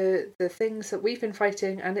the things that we've been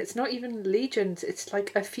fighting, and it's not even legions, it's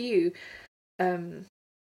like a few different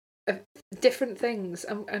things,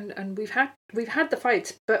 and we've had the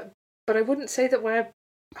fights, but I wouldn't say that we're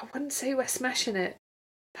smashing it,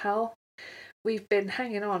 pal. We've been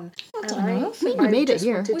hanging on. I don't know. I think we made it just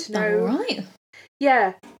here. wanted We've to done know. alright.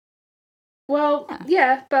 Yeah. Well,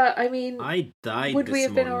 yeah, but I mean, I died. would this we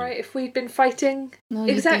have been morning. alright if we'd been fighting? No,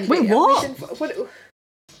 you Exactly. Wait, and we'd what? been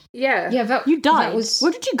Yeah. Yeah, that You died. That was,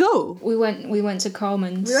 Where did you go? we went to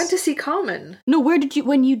Carmen's. We went to see Carmen. No,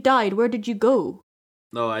 when you died, where did you go?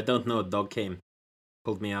 No, I don't know. Dog came,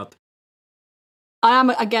 pulled me out. I'm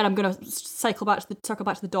gonna circle back to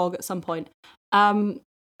the dog at some point.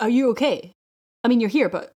 Are you okay? I mean, you're here,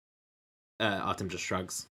 but Artem just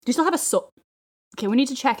shrugs. do you still have a soul? Okay, we need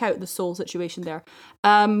to check out the soul situation there.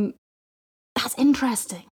 That's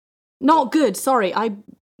interesting. Not good. Sorry. I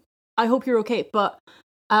hope you're okay, but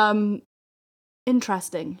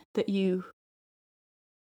interesting that you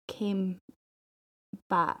came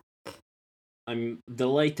back. I'm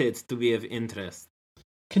delighted to be of interest.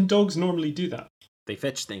 Can dogs normally do that? They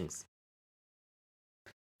fetch things.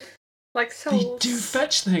 Like They souls. do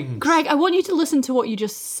fetch things. Greg, I want you to listen to what you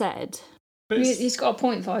just said. But it's- He's got a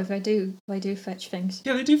point, Vive. They do fetch things.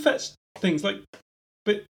 yeah, they do fetch things. Like,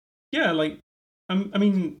 but yeah, like,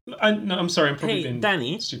 I'm sorry. I'm probably Hey, being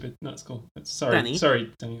Danny. stupid. No, it's cool. Sorry, Danny.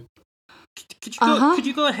 sorry, Daniel. Could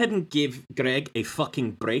you go ahead and give Greg a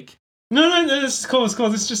fucking break? No, this is cool. It's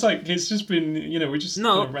cool. It's just like it's just been, you know, we just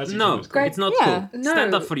No, kind of razzied no, him. It's cool. it's not Yeah. cool. No.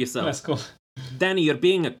 Stand up for yourself. That's cool. Danny, you're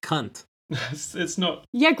being a cunt. It's not.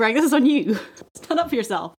 Yeah, Greg, this is on you. Stand up for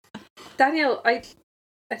yourself. Daniel, I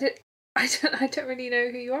don't really know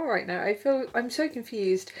who you are right now. I'm so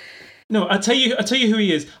confused. No, I'll tell you who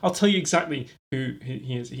he is. I'll tell you exactly who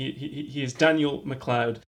he is. He is Daniel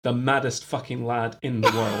MacLeod, the maddest fucking lad in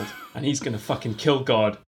the world, and he's gonna fucking kill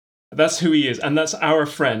God. That's who he is, and that's our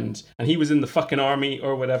friend. And he was in the fucking army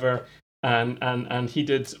or whatever, and he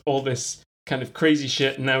did all this kind of crazy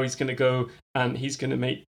shit. And now he's gonna go and he's gonna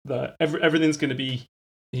make everything's gonna be.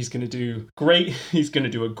 He's gonna do great. He's gonna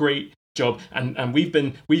do a great job, and we're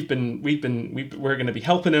going to be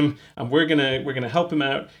helping him, and we're gonna help him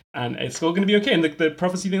out, and it's all going to be okay. And the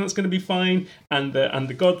prophecy thing, that's going to be fine, and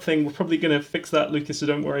the God thing, we're probably going to fix that, Lucas. So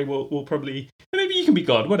don't worry, we'll probably, maybe you can be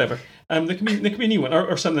God, whatever. There can be a new one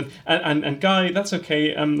or something. And Guy, that's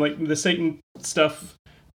okay. Like the Satan stuff.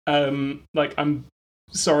 Like I'm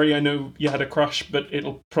sorry, I know you had a crush, but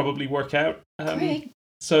it'll probably work out. Great.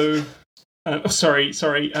 So, sorry.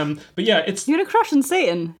 But yeah, it's. You had a crush on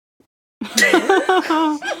Satan.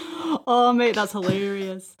 Oh, mate, that's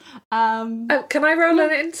hilarious. Can I roll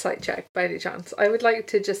an insight check by any chance? I would like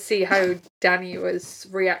to just see how Danny was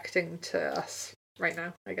reacting to us right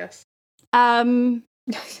now, I guess. I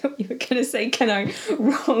thought you were going to say, can I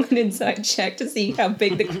roll an insight check to see how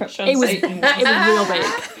big the crush on It was Satan was? real big.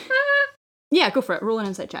 Yeah, go for it. Roll an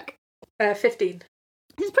insight check. 15.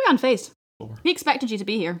 He's pretty unfazed. He expected you to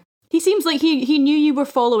be here. He seems like he knew you were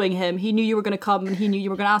following him. He knew you were going to come, and he knew you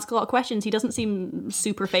were going to ask a lot of questions. He doesn't seem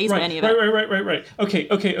super fazed by any of it. Right.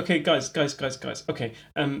 Okay, guys. Okay,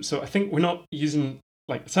 so I think we're not using,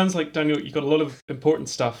 like, it sounds like, Daniel, you got a lot of important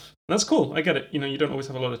stuff. And that's cool. I get it. You know, you don't always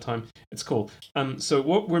have a lot of time. It's cool. So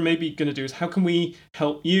what we're maybe going to do is, how can we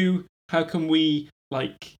help you? How can we,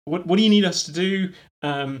 like, what do you need us to do?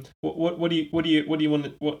 What do you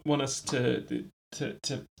want us to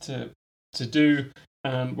do?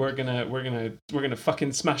 And we're gonna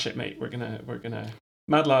fucking smash it, mate. We're gonna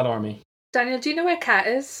Mad Lad Army. Daniel, do you know where Kat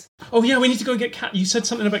is? Oh yeah, we need to go and get Kat. You said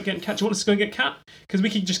something about getting Kat. Do you want us to go and get Kat? Because we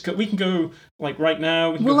can go like right now.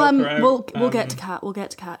 We can go help her out. We'll get to Kat. We'll get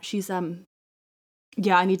to Kat. She's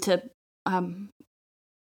yeah, I need to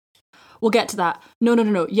we'll get to that.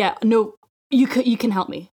 No. Yeah, no. You can help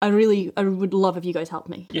me. I would love if you guys helped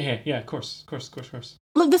me. Yeah, of course.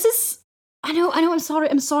 Look, this is... I know, I'm sorry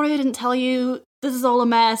I didn't tell you. This is all a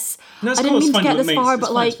mess. No, it's I cool, didn't mean to get look, this far,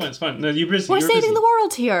 but it's fine. No, you're busy. we're you're saving busy. the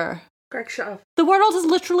world here. Greg, shut up. The world has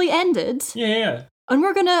literally ended, Yeah. and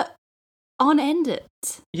we're gonna unend it.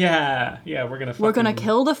 Yeah, we're gonna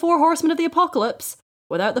Kill the 4 horsemen of the apocalypse.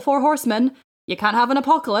 Without the 4 horsemen, you can't have an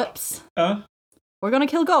apocalypse. We're gonna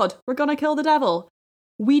kill God. We're gonna kill the devil.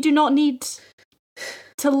 We do not need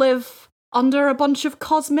to live under a bunch of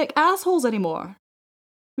cosmic assholes anymore.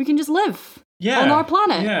 We can just live on our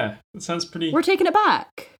planet. Yeah, that sounds pretty... We're taking it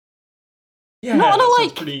back. Yeah, not that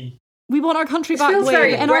like pretty... we want our country back feels way,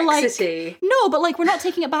 very and are like Brexity. no, but like we're not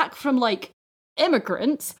taking it back from like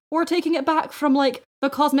immigrants. We're taking it back from like the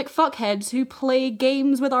cosmic fuckheads who play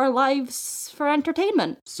games with our lives for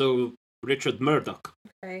entertainment. So, Richard Murdoch.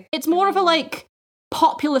 Okay. It's more of a like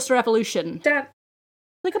populist revolution. Dad,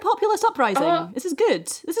 Like a populist uprising. This is good.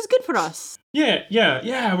 This is good for us. Yeah.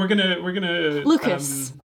 We're gonna.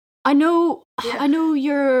 Lucas, I know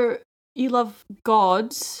you love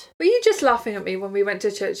God. were you just laughing at me when we went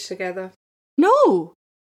to church together? No,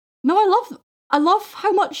 I love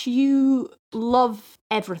how much you love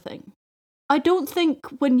everything. I don't think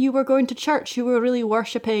when you were going to church you were really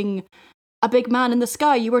worshipping a big man in the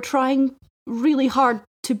sky. You were trying really hard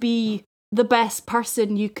to be the best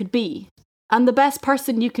person you could be. And the best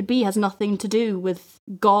person you could be has nothing to do with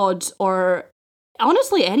God or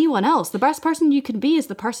honestly anyone else. The best person you can be is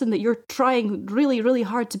the person that you're trying really, really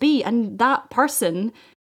hard to be. And that person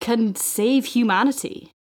can save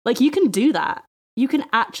humanity. Like, you can do that. You can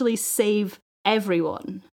actually save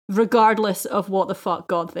everyone, regardless of what the fuck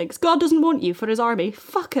God thinks. God doesn't want you for his army.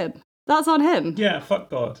 Fuck him. That's on him. Yeah, fuck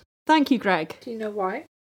God. Thank you, Greg. Do you know why?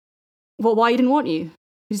 Well, why he didn't want you?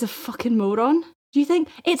 He's a fucking moron. Do you think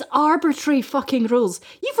it's arbitrary fucking rules?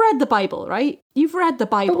 You've read the Bible, right? You've read the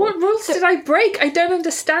Bible. But what rules did I break? I don't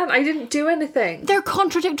understand. I didn't do anything. They're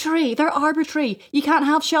contradictory. They're arbitrary. You can't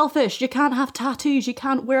have shellfish. You can't have tattoos. You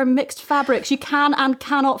can't wear mixed fabrics. You can and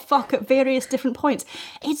cannot fuck at various different points.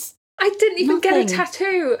 I didn't even get a nothing.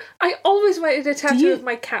 tattoo. I always wanted a tattoo you- of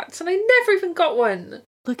my cats, and I never even got one.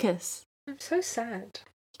 Lucas, I'm so sad.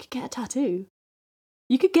 you could get a tattoo.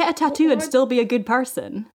 You could get a tattoo and What? still be a good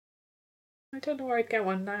person. I don't know where I'd get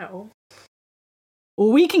one now.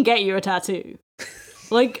 Well, we can get you a tattoo.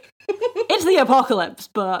 Like, it's the apocalypse,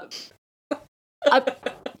 but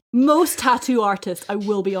most tattoo artists, I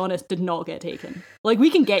will be honest, did not get taken. Like, we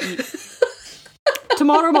can get you.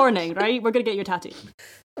 Tomorrow morning, right? We're going to get you a tattoo.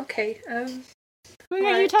 Okay, We're going to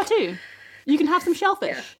get you a tattoo. You can have some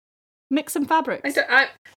shellfish. Yeah. Mix some fabrics. I'm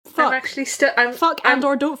Fuck. actually still. Fuck and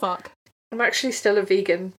or don't fuck. I'm actually still a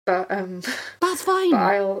vegan, but That's fine. but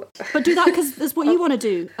I'll. But do that because that's what you want to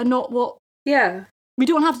do and not what... Yeah. We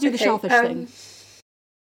don't have to do the Okay, shellfish thing.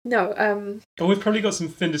 No. Oh, we've probably got some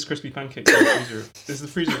Findus crispy pancakes in the freezer. Is the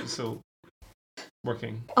freezer still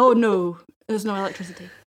working? Oh no, there's no electricity.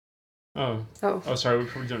 Oh, sorry, we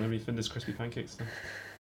probably don't have any Findus crispy pancakes then.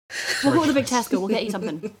 We'll go to the big Tesco, we'll get you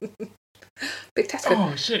something. Big Tesco.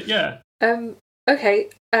 Oh shit, yeah. Okay.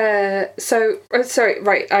 Sorry.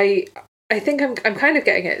 Right. I think I'm kind of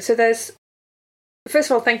getting it. So there's.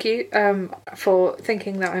 First of all, thank you for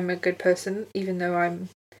thinking that I'm a good person, even though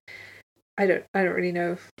I don't really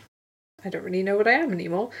know what I am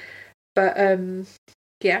anymore. But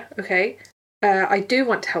yeah, okay. I do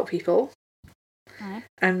want to help people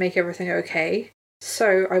and make everything okay.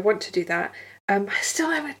 So I want to do that. I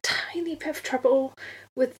still have a tiny bit of trouble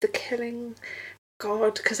with the killing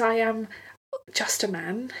God because I am just a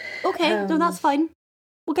man. Okay, no, that's fine.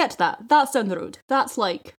 We'll get to that. That's down the road. That's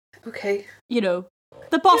like, Okay. you know,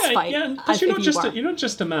 the boss fight. Yeah, because you're not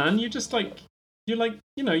just a man. You're just like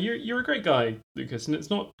you're a great guy, Lucas, and it's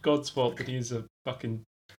not God's fault that he's a fucking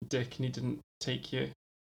dick and he didn't take you.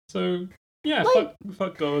 So yeah,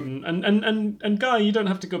 fuck God and Guy, you don't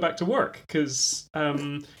have to go back to work because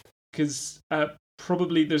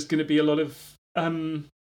probably there's going to be a lot of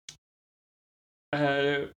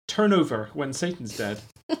turnover when Satan's dead.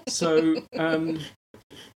 So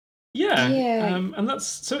yeah. And that's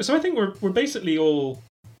so I think we're basically all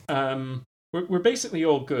we're basically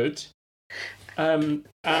all good. Yeah.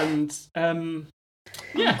 I'm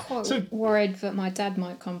quite So worried that my dad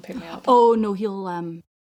might come pick me up. Oh no, he'll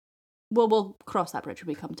we'll cross that bridge when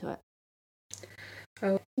we come to it.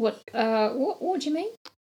 What do you mean?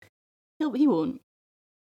 He won't.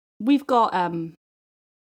 We've got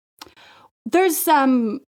there's our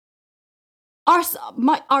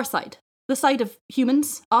side, the side of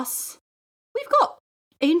humans, us. We've got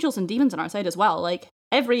angels and demons on our side as well. Like,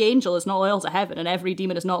 every angel is not loyal to heaven and every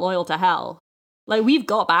demon is not loyal to hell. Like, we've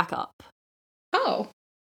got backup. Oh,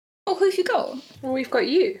 who have you got? Well, we've got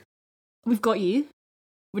you. We've got you.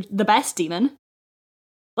 The best demon.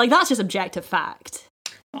 Like, that's just objective fact.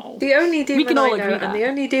 Oh, The only demon can all I know, agree and that. the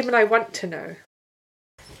only demon I want to know.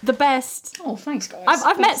 The best. oh, thanks, guys.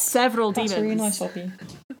 I've met several That's demons. really nice of you.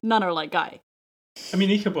 None are like Guy. I mean,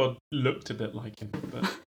 Ichabod looked a bit like him, but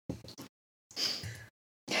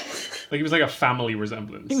like he was like a family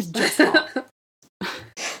resemblance. He was just not.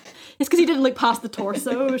 It's because he didn't look past the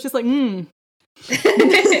torso. It was just like,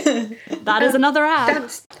 that is another ad.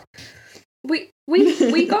 Dance. We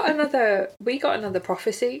got another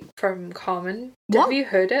prophecy from Carmen. What? Have you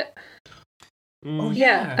heard it? Oh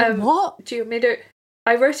Yeah. What? Do you want me to?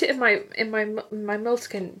 I wrote it in my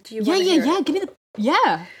moleskin. Do you want to hear it? Yeah. Give me the.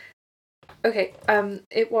 Yeah. Okay.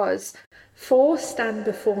 It was 4 stand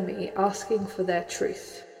before me asking for their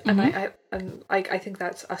truth, and I think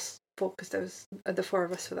that's us 4 because there was the 4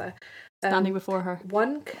 of us were there. Standing before her.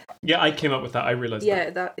 One. Yeah, I came up with that. I realised. Yeah,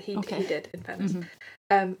 that. he Okay. did. In fairness.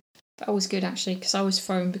 That was good actually, because I was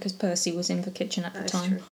thrown because Percy was in the kitchen at the That's time,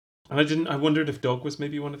 true. And I wondered if Dog was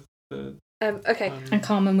maybe one of the. Okay. and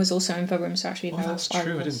Carmen was also in the room. So actually, Oh, no, that's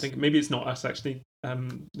true. I didn't think. Maybe it's not us actually,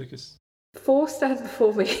 Lucas. 4 stand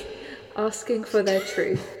before me, asking for their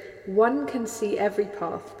truth. One can see every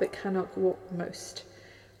path, but cannot walk most.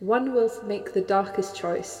 One will make the darkest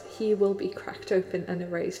choice. He will be cracked open and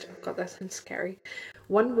erased. Oh God, that sounds scary.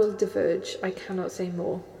 One will diverge. I cannot say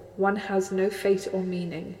more. One has no fate or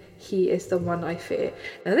meaning. He is the one I fear.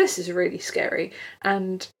 Now this is really scary.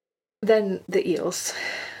 And then the eels,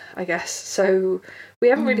 I guess. So we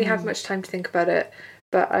haven't really had much time to think about it,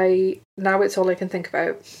 but now it's all I can think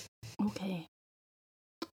about. Okay.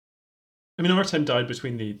 I mean, Artem died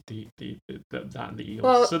between that and the eels,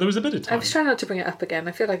 Well, so there was a bit of I time. was trying not to bring it up again.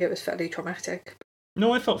 I feel like it was fairly traumatic.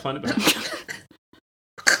 No, I felt fine about it.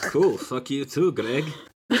 Cool, fuck you too, Greg.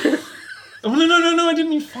 Oh no! I didn't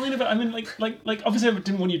mean fine about. I mean, like obviously I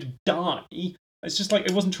didn't want you to die. It's just like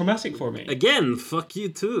it wasn't traumatic for me. Again, fuck you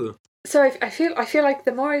too. So I feel like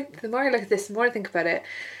the more I look at this, the more I think about it.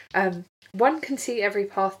 One can see every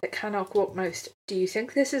path but cannot walk most. Do you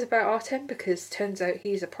think this is about Artem? Because turns out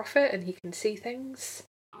he's a prophet and he can see things.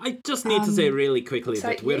 I just need to say really quickly is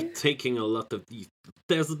that that we're you? taking a lot of...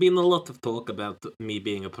 There's been a lot of talk about me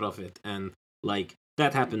being a prophet, and, like,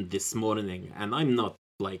 that happened this morning, and I'm not,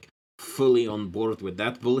 like, fully on board with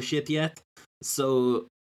that bullshit yet. So,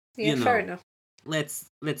 Yeah, you know, fair enough. let's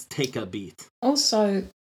take a beat. Also,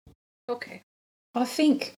 Okay. I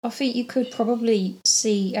think you could probably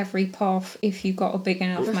see every path if you got a big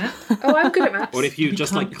enough map. Oh, I'm good at maps. Or if you We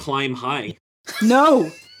just, can't- like, climb high.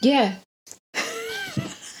 No! Yeah.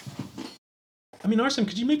 I mean, Artem,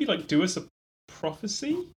 could you maybe like do us a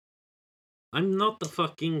prophecy? I'm not a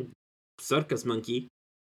fucking circus monkey.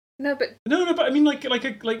 No, but No, but I mean, like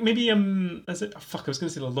maybe is it? Oh, fuck, I was going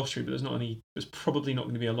to say a lottery, but there's not any. There's probably not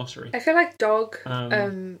going to be a lottery. I feel like Dog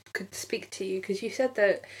Um, could speak to you because you said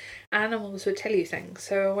that animals would tell you things.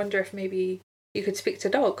 So I wonder if maybe you could speak to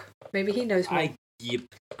Dog. Maybe he knows more.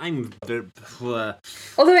 I'm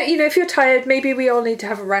Although, you know, if you're tired, maybe we all need to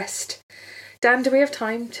have a rest. Dan, do we have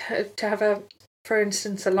time to have a, for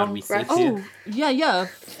instance, a long we safe rest? here? Oh, yeah,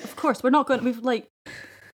 of course. We're not going to... We've, like...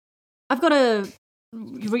 I've got to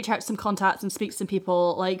reach out to some contacts and speak to some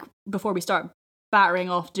people, like, before we start battering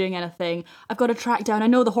off doing anything. I've got to track down... I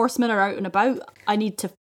know the horsemen are out and about. I need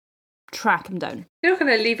to track them down. You're not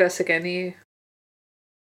going to leave us again, are you?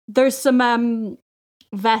 There's some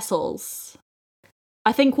vessels.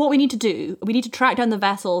 I think what we need to do, we need to track down the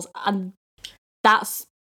vessels, and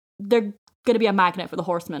they're going to be a magnet for the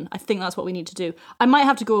horsemen. I think that's what we need to do. I might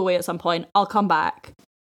have to go away at some point. I'll come back.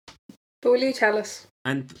 But will you tell us?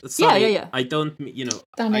 And sorry, Yeah. I don't,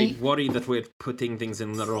 Danny. I worry that we're putting things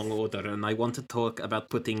in the wrong order, and I want to talk about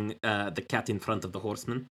putting the cat in front of the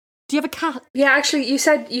horseman. Do you have a cat? Yeah, actually, you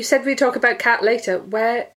said we'd talk about Cat later.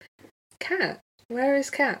 Where is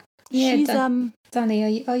Cat? Yeah, She's,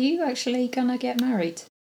 Danny, are you actually gonna get married?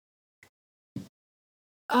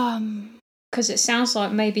 Because it sounds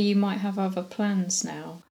like maybe you might have other plans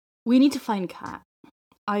now. we need to find Cat.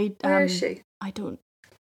 Where is she? I don't,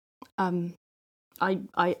 I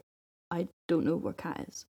don't know where Cat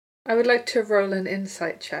is. I would like to roll an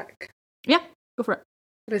insight check. Yeah, go for it.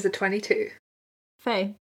 It is a 22.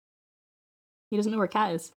 Faye. He doesn't know where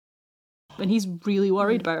Cat is. And he's really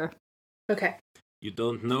worried about her. Okay. You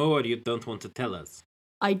don't know, or you don't want to tell us?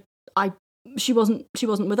 She wasn't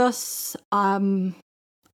with us. I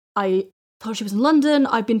thought she was in London.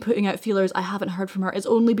 I've been putting out feelers. I haven't heard from her. It's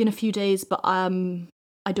only been a few days, but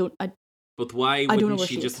But why I don't know wouldn't where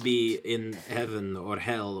she she just is. be in heaven or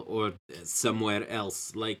hell or somewhere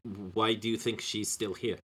else? Like, why do you think she's still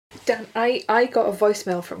here? Dan, I got a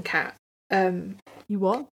voicemail from Kat. You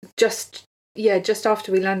what? Just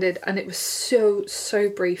after we landed, and it was so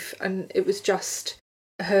brief, and it was just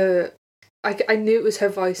her. I knew it was her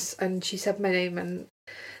voice, and she said my name, and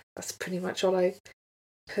that's pretty much all I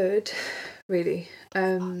heard, really.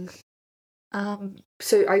 So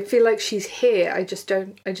I feel like she's here. I just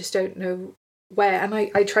don't know where. And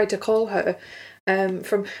I tried to call her.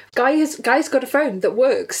 From Guy's got a phone that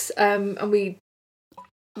works. And we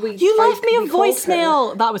you left me a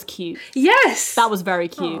voicemail. That was cute. Yes, that was very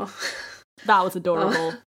cute. Oh. That was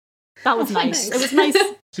adorable. That was nice. It was nice.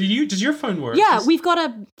 So does your phone work? Yeah, we've got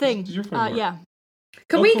a thing. Does your phone work? Yeah.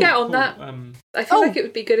 Can we get on that? I feel like it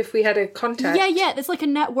would be good if we had a contact. Yeah. It's like a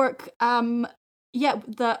network. That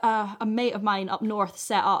a mate of mine up north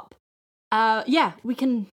set up. We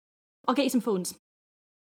can. I'll get you some phones.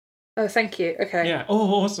 Oh, thank you. Okay. Yeah.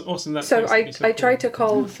 Oh, awesome. That's so nice. I tried to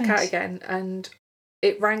call Kat again, and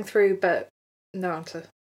it rang through, but no answer.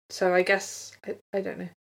 So I guess I don't know.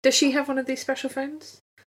 Does she have one of these special phones?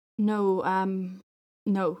 No.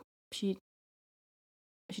 No. She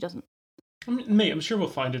doesn't. Mate, I'm sure we'll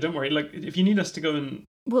find her. Don't worry. Like, if you need us to go and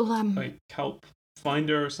help find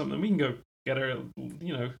her or something, we can go get her.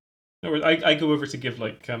 You know, no worries. I go over to give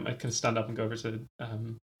I can stand up and go over to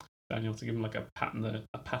Daniel to give him like a pat on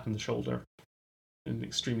the shoulder in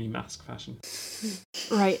extremely mask fashion.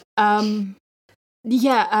 Right. If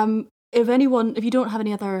you don't have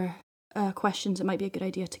any other questions, it might be a good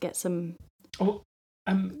idea to get some. Oh.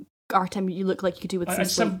 Artem, you look like you could do with some I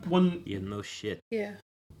just have one. Yeah, no shit. Yeah.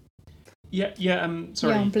 Yeah.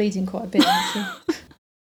 Sorry. Yeah, I'm bleeding quite a bit. Actually.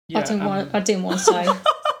 Yeah, I didn't want to say.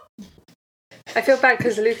 I feel bad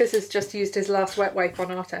because Lucas has just used his last wet wipe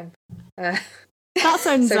on Artem. That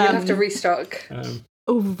sounds. So you'll have to restock.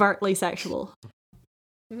 Overtly sexual.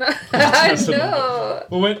 No. No.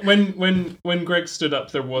 Well, when Greg stood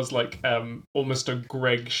up, there was like almost a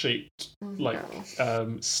Greg-shaped blood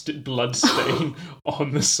stain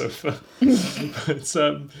on the sofa. But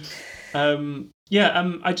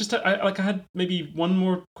I had maybe one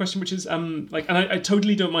more question, which is and I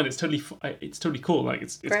totally don't mind. It's totally cool. Like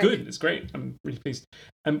it's great. Good. It's great. I'm really pleased.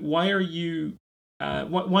 Why are you?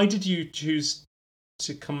 Why did you choose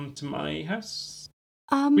to come to my house?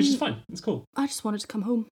 Which is fine. It's cool. I just wanted to come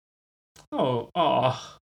home. Yeah.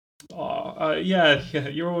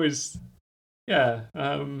 You're always, yeah.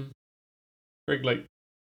 Greg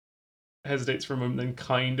hesitates for a moment, then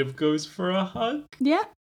kind of goes for a hug. Yeah,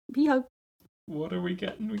 he hugs. What are we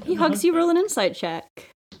getting? He hugs you. Roll an insight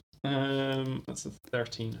check. That's a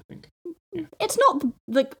 13, I think. Yeah. It's not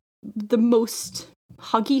the most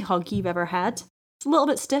huggy hug you've ever had. It's a little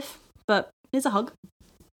bit stiff, but it's a hug.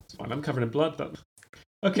 It's fine. I'm covered in blood.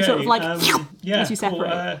 Okay. Sort of like yeah. as you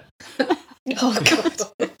separate. Oh god.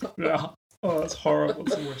 Oh, that's horrible.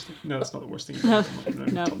 That's the worst thing. No, that's not the worst thing.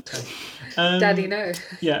 No. Daddy, no.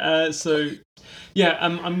 Yeah. So, yeah.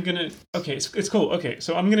 I'm gonna. Okay. It's cool. Okay.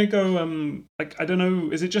 So I'm gonna go. I don't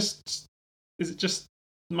know. Is it just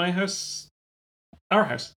my house, our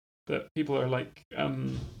house, that people are like?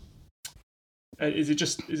 Is it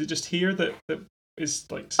just here that is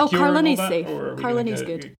like secure? Oh, Carlini's and all that, safe. or Carlini's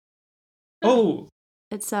good. Oh.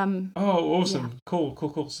 It's Oh, awesome! Yeah.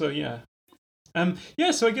 Cool. So yeah,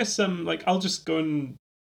 So I guess I'll just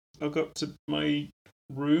I'll go up to my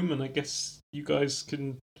room, and I guess you guys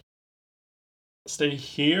can stay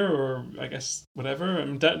here, or I guess whatever.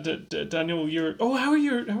 Daniel,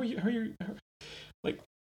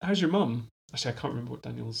 how's your mum? Actually, I can't remember what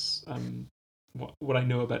Daniel's what I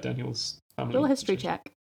know about Daniel's family. Little history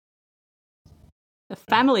check. A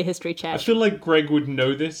family history check. I feel like Greg would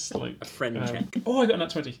know this. Like a friend check. Oh, I got that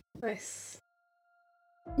 20. Nice.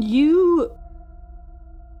 You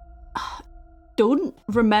don't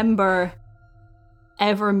remember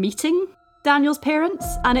ever meeting Daniel's parents,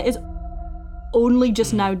 and it is only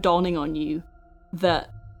just now dawning on you that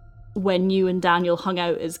when you and Daniel hung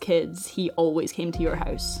out as kids, he always came to your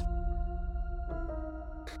house.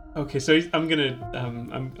 Okay, so I'm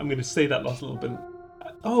gonna say that last little bit.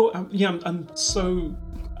 Oh, yeah, I'm so,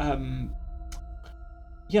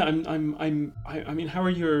 yeah, I mean, how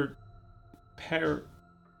are your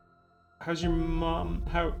how's your mom?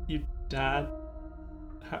 How your dad?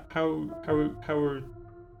 How are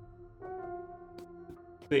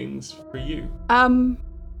things for you?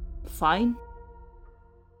 Fine.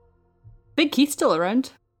 Big Keith's still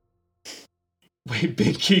around. Wait,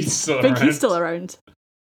 Big Keith's still Big around? Keith's still around.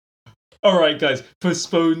 All right, guys,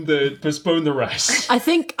 postpone the rest. I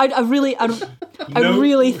think I really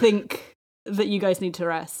think that you guys need to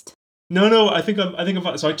rest. No, I think I'm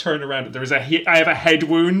fine. So I turn around. I have a head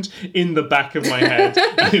wound in the back of my head,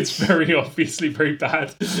 and it's very obviously very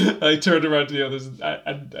bad. I turn around to the others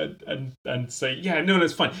and say, "Yeah, no,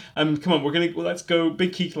 that's fine. Come on, let's go.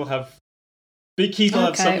 Big Keith will have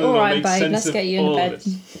something all that'll right, make babe. sense Let's of get you in all bed. of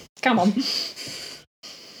this." Come on.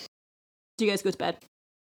 Do you guys go to bed?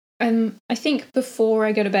 I think before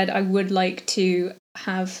I go to bed, I would like to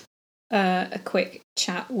have a quick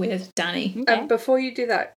chat with Danny. Okay. Before you do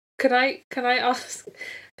that, can I ask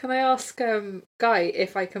Guy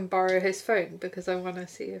if I can borrow his phone, because I want to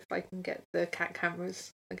see if I can get the cat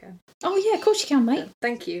cameras again. Oh yeah, of course you can, mate.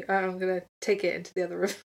 Thank you. I'm gonna take it into the other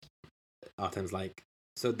room. Artem's like,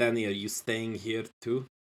 so Danny, are you staying here too?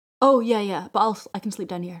 Oh yeah, but I can sleep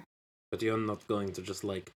down here. But you're not going to just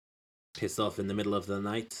like piss off in the middle of the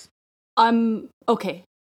night? I'm okay.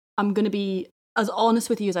 I'm gonna be as honest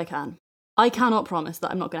with you as I can. I cannot promise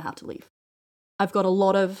that I'm not gonna have to leave. I've got a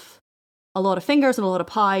lot of fingers and a lot of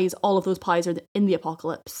pies. All of those pies are in the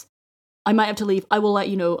apocalypse. I might have to leave. I will let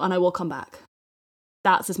you know, and I will come back.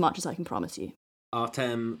 That's as much as I can promise you.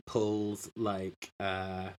 Artem pulls like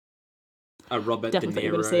a Robert Definitely De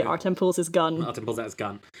Niro. going to say Artem pulls his gun. Artem pulls out his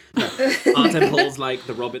gun. No, Artem pulls like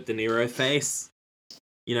the Robert De Niro face.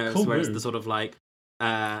 You know, Cool where it's move. the sort of like,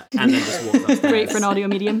 and then just walks upstairs. Great for an audio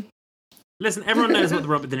medium. Listen, everyone knows what the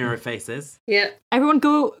Robert De Niro face is. Yeah. Everyone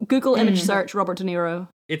go Google image search Robert De Niro.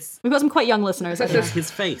 It's We've got some quite young listeners. I it's think. his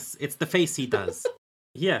face. It's the face he does.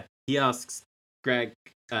 Yeah, he asks Greg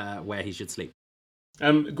where he should sleep.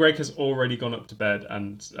 Greg has already gone up to bed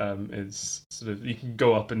and is sort of. You can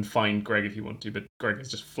go up and find Greg if you want to, but Greg has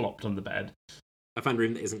just flopped on the bed. I find a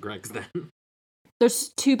room that isn't Greg's then. There's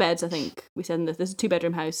 2 beds, I think we said in this. This is a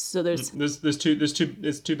 2-bedroom house, so there's There's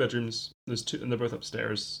 2 bedrooms. There's 2, and they're both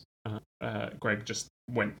upstairs. Greg just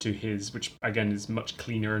went to his, which again is much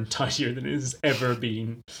cleaner and tidier than it has ever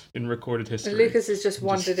been in recorded history. And Lucas has just Just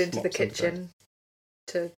wandered into the flops on the bed. kitchen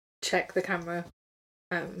to check the camera,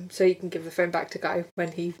 so you can give the phone back to Guy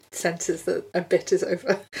when he senses that a bit is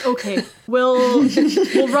over. okay. We'll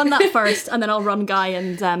run that first, and then I'll run Guy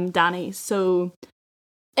and Danny. So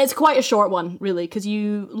it's quite a short one, really, because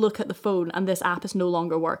you look at the phone and this app is no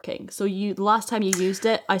longer working. So the last time you used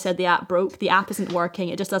it, I said the app broke. The app isn't working.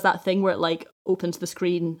 It just does that thing where it like opens the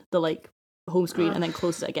screen, the like home screen, and then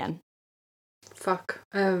closes it again. Fuck.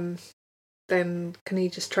 Then can he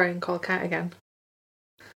just try and call Kat again?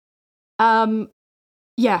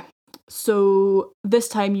 Yeah. So this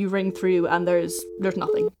time you ring through and there's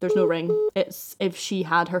nothing. There's no ring. It's if she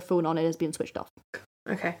had her phone on, it is being switched off.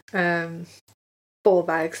 Okay. Ball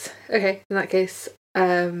bags. Okay, in that case,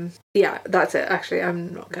 yeah, that's it. Actually,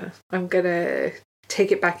 I'm gonna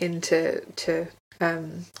take it back into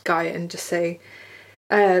Guy and just say,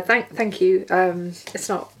 thank you. It's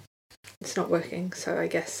not working. So I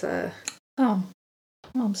guess. Oh,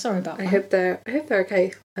 I'm sorry about that. I hope they're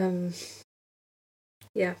okay.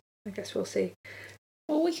 Yeah, I guess we'll see.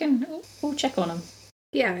 Well, we'll check on them.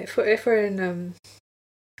 Yeah, if we're in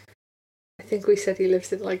I think we said he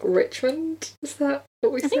lives in like Richmond. Is that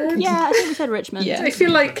what we said? I think we said Richmond. Yeah. I feel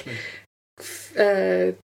like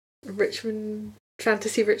Richmond,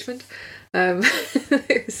 fantasy Richmond,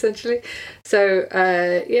 essentially. So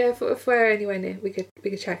yeah, if we're anywhere near, we could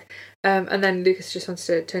check. And then Lucas just wants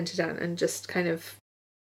to turn to Dan and just kind of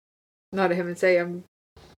nod at him and say, "I'm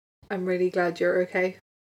really glad you're okay."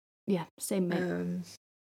 Yeah, same mate.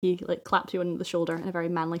 He like clapped you on the shoulder in a very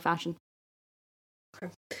manly fashion.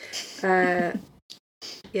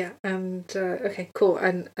 Yeah, and okay, cool.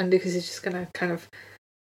 And Lucas is just gonna kind of,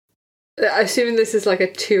 assuming this is like a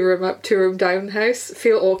 2-room up, 2-room down house,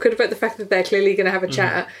 feel awkward about the fact that they're clearly gonna have a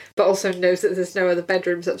chat, but also knows that there's no other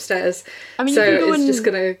bedrooms upstairs. I mean, so you can go it's and... just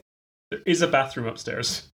gonna. There is a bathroom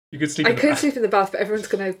upstairs. You could sleep. I in the could bath. sleep in the bath, but everyone's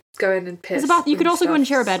gonna go in and piss. There's a bath. You could and also go and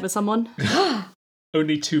stuff. share a bed with someone.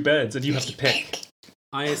 Only 2 beds, and you have to pick.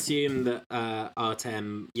 I assume that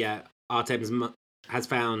Artem has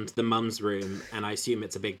found the mum's room, and I assume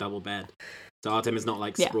it's a big double bed. So Artem is not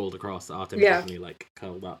like sprawled across. Artem is definitely like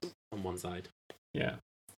curled up on one side. Yeah.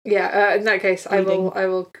 Yeah, in that case, I Reading.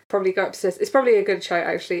 will probably go upstairs. It's probably a good shout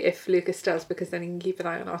actually if Lucas does, because then he can keep an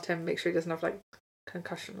eye on Artem, make sure he doesn't have like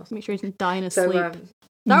concussion or something. Make sure he doesn't die in his So sleep.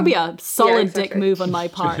 That would be a solid dick exactly. move on my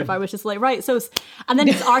part if I was just like, right, so... And then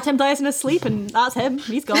Artem dies in his sleep and that's him.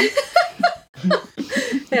 He's gone.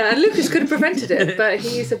 yeah, and Lucas could have prevented it, but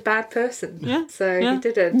he's a bad person. Yeah, So yeah. he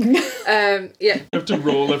didn't. Yeah. You have to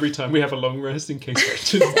roll every time we have a long rest in case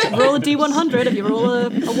we just die. Roll a D100. If you roll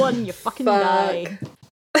a 1, you fucking Fuck. die.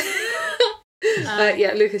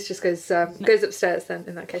 Yeah, Lucas just goes upstairs then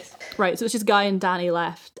in that case. Right, so it's just Guy and Danny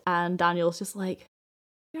left, and Daniel's just like,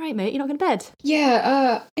 You alright, mate? You're not going to bed?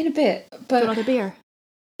 Yeah, in a bit. But Another beer?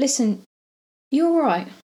 listen, you alright?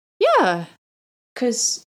 Yeah.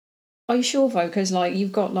 Because, are you sure though? Because, like,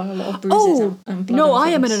 you've got, like, a lot of bruises and blood. No, and I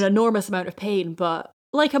am in things. an enormous amount of pain, but,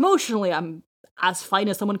 like, emotionally, I'm as fine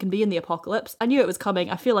as someone can be in the apocalypse. I knew it was coming.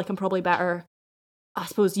 I feel like I'm probably better. I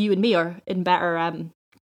suppose you and me are in a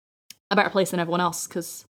better place than everyone else,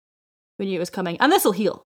 because we knew it was coming. And this will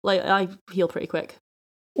heal. Like, I heal pretty quick.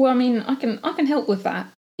 Well, I mean, I can help with that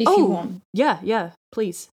if you want. Yeah,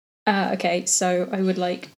 please. Okay, so I would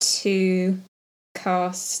like to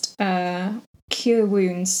cast Cure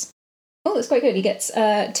Wounds. Oh, that's quite good. He gets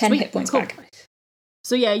 10 Sweet, hit points cool. back.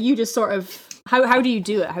 So yeah, you just sort of... How do you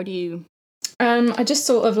do it? How do you... I just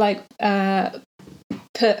sort of like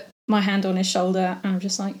put my hand on his shoulder and I'm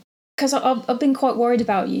just like, because I've been quite worried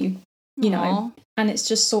about you, you know, and it's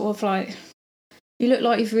just sort of like, you look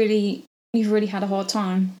like you've really had a hard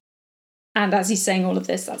time. And as he's saying all of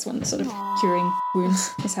this, that's when the sort of curing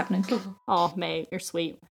wounds is happening. Oh, mate, you're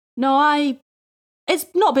sweet. No, it's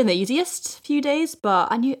not been the easiest few days, but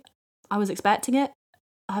I knew I was expecting it.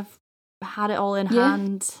 I've had it all in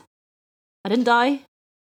hand. I didn't die,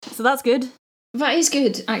 so that's good. That is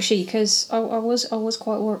good, actually, because I was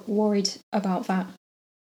quite worried about that.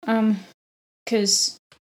 Because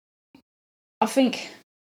I think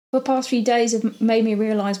the past few days have made me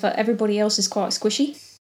realise that everybody else is quite squishy.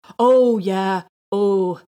 Oh yeah.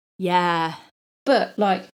 But,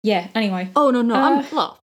 like, yeah, anyway. Oh, no,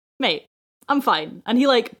 look, mate, I'm fine. And he,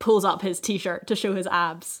 like, pulls up his t-shirt to show his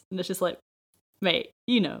abs, and it's just like, mate,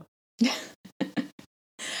 you know.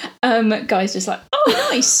 Guy's just like, oh,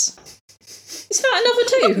 nice! Is that another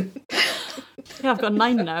 2? Yeah, I've got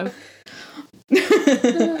 9 now.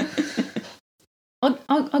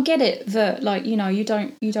 I get it that, like, you know, you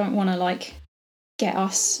don't want to, like, get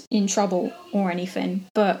us in trouble or anything,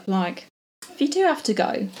 but, like, if you do have to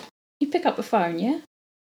go, you pick up the phone, yeah?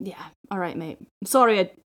 Yeah, alright, mate.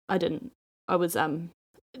 Sorry I didn't. I was,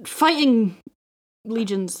 fighting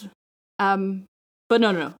legions. But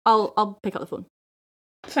no. I'll pick up the phone.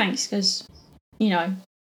 Thanks, because, you know,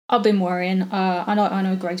 I've been worrying. I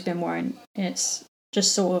know Greg's been worrying. It's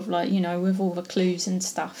just sort of like, you know, with all the clues and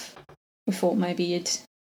stuff, we thought maybe you'd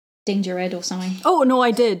dinged your head or something. Oh, no,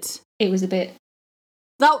 I did. It was a bit...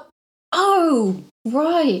 That... Oh,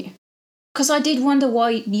 right. Because I did wonder why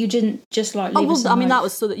you didn't just, like, leave us a I mean, note, that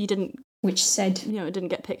was so that you didn't... which said... You know, it didn't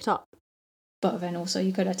get picked up. But then also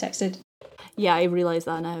you could have texted. Yeah, I realise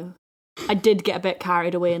that now. I did get a bit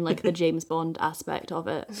carried away in, like, the James Bond aspect of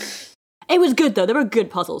it. It was good, though. They were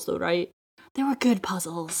good puzzles, though, right? They were good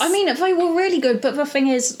puzzles. I mean, they were really good, but the thing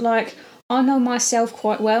is, like, I know myself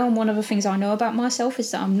quite well, and one of the things I know about myself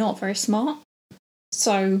is that I'm not very smart.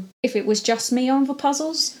 So, if it was just me on the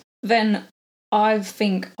puzzles, then I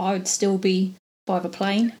think I'd still be by the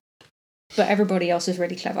plane. But everybody else is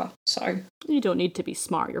really clever, so... You don't need to be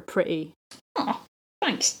smart, you're pretty. Oh,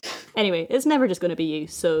 thanks. Anyway, it's never just going to be you,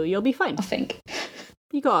 so you'll be fine. I think.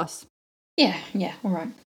 You got us. Yeah, alright.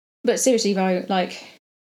 But seriously though, like,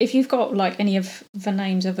 if you've got, like, any of the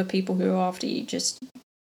names of the people who are after you, just,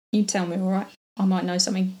 you tell me, alright? I might know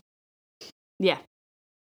something. Yeah.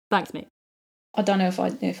 Thanks, mate. I don't know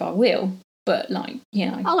if I will, but, like, you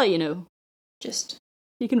know. I'll let you know. Just...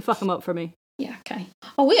 You can fuck them up for me. Yeah, okay.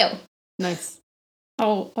 I will. Nice.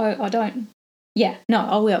 Oh, I don't. Yeah, no,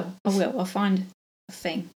 I will. I'll find a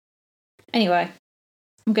thing. Anyway,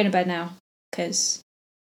 I'm going to bed now, because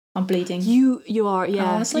I'm bleeding. You are, yeah.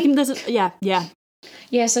 Honestly? Yeah.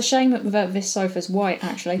 Yeah, it's a shame that this sofa's white,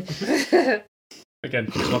 actually. Again,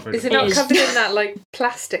 covered. Is it not covered in that, like,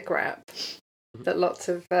 plastic wrap that lots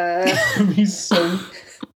of... He's so...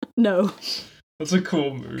 No. That's a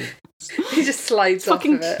cool move. He just slides off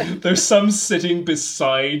of it. There's some sitting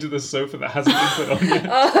beside the sofa that hasn't been put on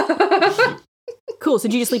yet. Cool, so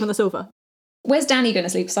did you just sleep on the sofa? Where's Danny going to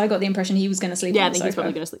sleep? So I got the impression he was going to sleep Yeah, on I the think sofa. he's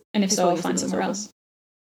probably going to sleep. And if He's so, I'll probably find gonna sleep somewhere on the else.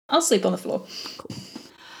 I'll sleep on the floor.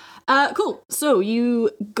 Cool. So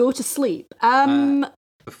you go to sleep.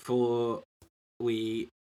 Before we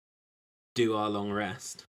do our long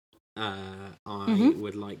rest, I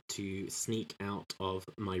would like to sneak out of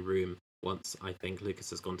my room once I think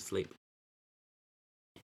Lucas has gone to sleep.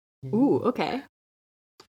 Ooh, okay.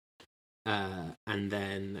 And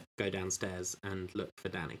then go downstairs and look for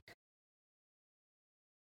Danny.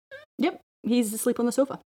 Yep, he's asleep on the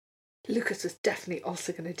sofa. Lucas was definitely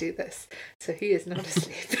also going to do this, so he is not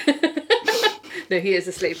asleep. No, he is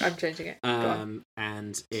asleep. I'm changing it. Go on.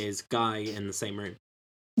 And is Guy in the same room?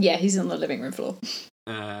 Yeah, he's on the living room floor.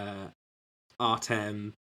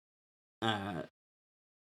 Artem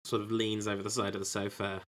sort of leans over the side of the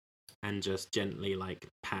sofa and just gently, like,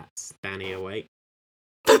 pats Danny awake.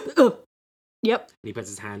 Yep. And he puts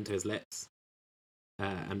his hand to his lips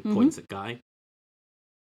and points at Guy.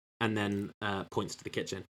 And then points to the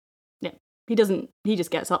kitchen. Yeah. He doesn't. He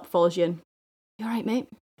just gets up, follows you in. You all right, mate?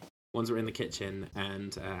 Once we're in the kitchen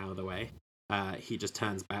and out of the way, he just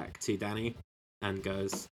turns back to Danny and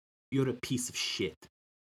goes, "You're a piece of shit.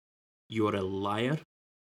 You're a liar.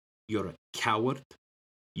 You're a coward.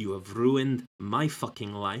 You have ruined my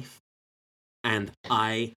fucking life. And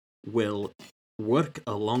I will work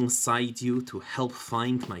alongside you to help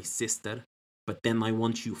find my sister, but then I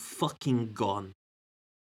want you fucking gone.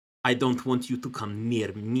 I don't want you to come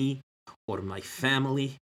near me or my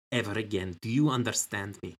family ever again. Do you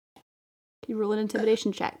understand me?" Can you roll an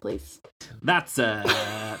intimidation check, please? That's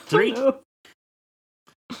 3.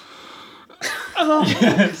 Oh.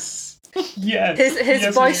 Yes. Yes.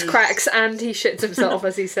 His voice cracks and he shits himself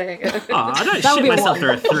as he's saying it. Oh, I don't That would shit be a myself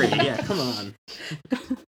 1. for a 3. Yeah, come on.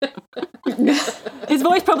 His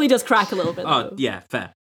voice probably does crack a little bit. Oh, though. yeah,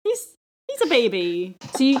 fair. He's a baby.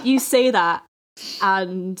 So you say that,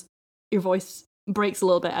 and your voice breaks a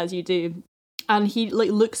little bit as you do, and he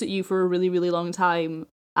looks at you for a really, really long time,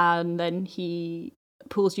 and then he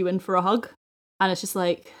pulls you in for a hug, and it's just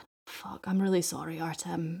like, fuck, I'm really sorry,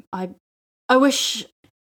 Artem. I wish.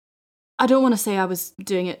 I don't want to say I was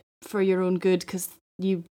doing it for your own good, because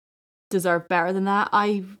you deserve better than that.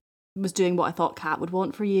 I was doing what I thought Kat would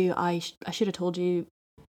want for you. I should have told you.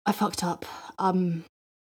 I fucked up.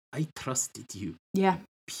 I trusted you. Yeah.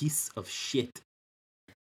 Piece of shit.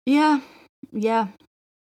 Yeah.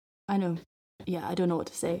 I know. Yeah, I don't know what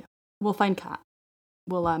to say. We'll find Kat.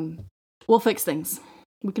 We'll fix things.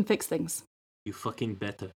 We can fix things. You fucking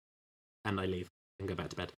better. And I leave and go back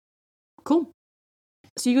to bed. Cool.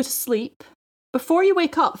 So you go to sleep. Before you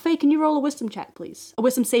wake up, Faye, can you roll a wisdom check, please? A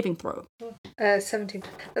wisdom saving throw. 17.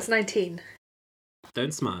 That's 19.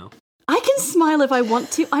 Don't smile. I can smile if I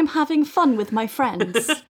want to. I'm having fun with my friends.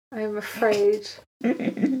 I'm afraid.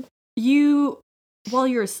 You, while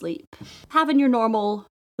you're asleep, having the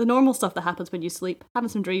normal stuff that happens when you sleep, having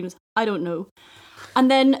some dreams, I don't know.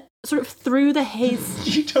 And then, sort of through the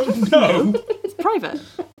haze... You don't know? It's private.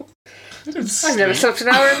 I've never slept an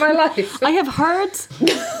hour in my life. I have heard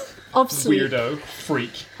of sleep. Weirdo.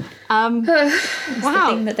 Freak.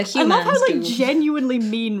 Wow. thing that the I love how humans do. genuinely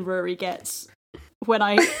mean Rory gets when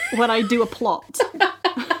I do a plot.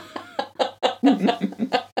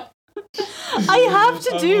 I have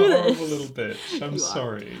to do I'm a this. horrible little bitch. I'm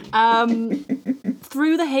sorry.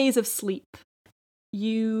 Through the haze of sleep,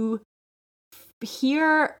 you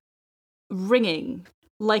hear ringing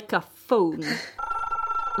like a phone.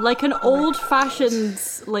 Like an old-fashioned,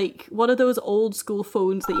 like, one of those old-school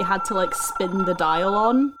phones that you had to, like, spin the dial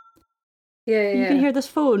on. Yeah. You can hear this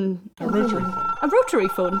phone. A rotary phone. A rotary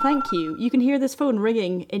phone, thank you. You can hear this phone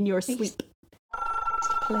ringing in your sleep.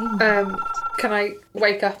 Can I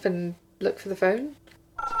wake up and look for the phone?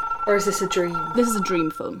 Or is this a dream? This is a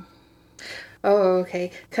dream phone. Oh, okay.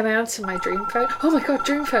 Can I answer my dream phone? Oh my god,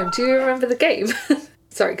 dream phone. Do you remember the game?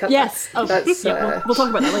 Sorry, cut Yes. that. Oh, That's, yeah, we'll talk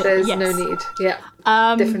about that later. There's Yes. no need. Yeah.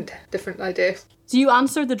 Different idea. So you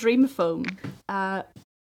answer the dream phone, and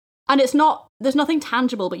there's nothing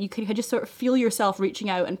tangible, but you can just sort of feel yourself reaching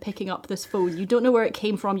out and picking up this phone. You don't know where it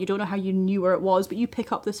came from, you don't know how you knew where it was, but you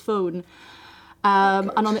pick up this phone,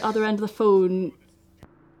 and on the other end of the phone,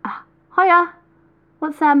 hiya,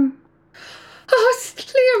 what's Oh, it's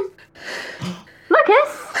Liam!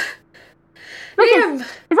 Lucas? Liam!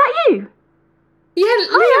 Is that you? Yeah,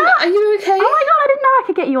 Liam, are you okay? Oh my god, I didn't know I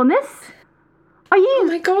could get you on this. Are you? Oh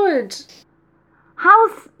my god.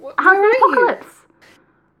 How's Where the are you? apocalypse?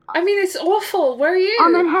 I mean, it's awful. Where are you?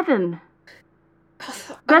 I'm in heaven.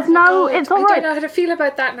 There's my no. God. It's I alright. don't know how to feel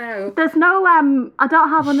about that now. There's no. I don't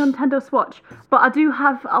have a Nintendo Switch, but I do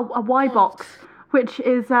have a Y box, which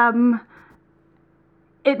is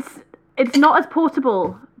It's not as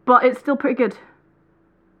portable, but it's still pretty good.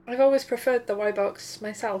 I've always preferred the Y box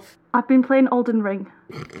myself. I've been playing Elden Ring.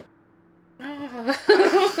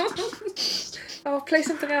 Oh, play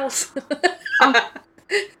something else.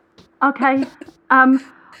 Okay. Oh,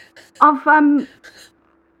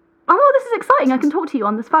 this is exciting. I can talk to you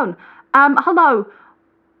on this phone. Hello.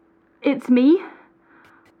 It's me.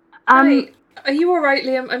 Hi. Are you all right,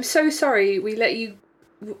 Liam? I'm so sorry. We let you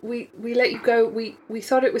go. We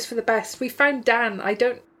thought it was for the best. We found Dan.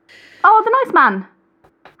 Oh, the nice man.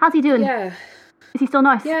 How's he doing? Yeah. Is he still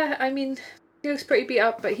nice? Yeah. I mean, he looks pretty beat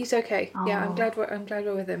up, but he's okay. Yeah. I'm Oh. glad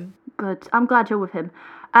we're with him. Good. I'm glad you're with him.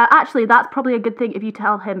 Actually, that's probably a good thing if you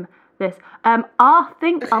tell him this. I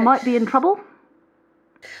think I Okay. might be in trouble.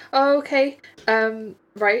 Oh, okay.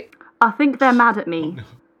 Right. I think they're mad at me.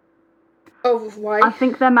 Oh, why? I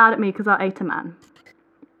think they're mad at me because I ate a man.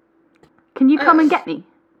 Can you come and get me?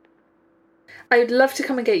 I'd love to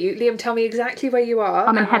come and get you. Liam, tell me exactly where you are,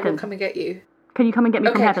 I'm in and heaven. I will come and get you. Can you come and get me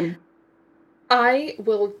from Okay. heaven? I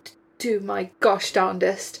will do my gosh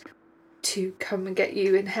darndest to come and get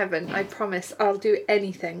you in heaven. I promise. I'll do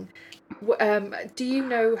anything. Do you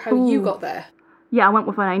know how you Ooh. got there? Yeah, I went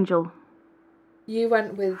with an angel. You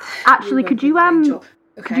went with. Actually, went could you with an angel.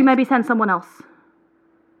 Okay. could you maybe send someone else?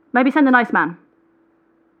 Maybe send a nice man.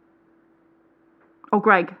 Or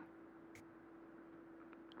Greg.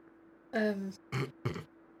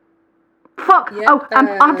 Fuck! Yeah,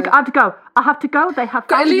 I have to go. I have to go. They have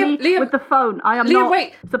found me Liam. with the phone. I am Liam, not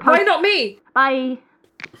wait. supposed. Why not me? Bye.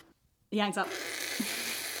 He hangs up.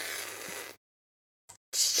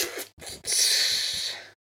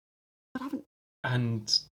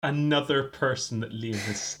 And another person that Liam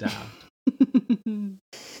has stabbed.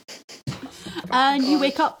 And you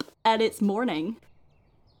wake up and it's morning.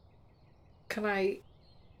 Can I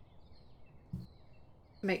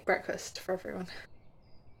make breakfast for everyone?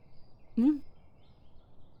 Mm.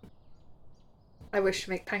 I wish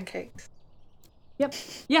to make pancakes. Yep.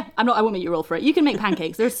 Yeah, I won't make you roll for it. You can make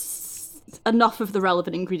pancakes. There's enough of the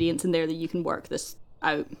relevant ingredients in there that you can work this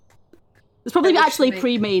out. There's probably actually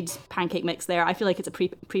pre-made pancake mix there. I feel like it's a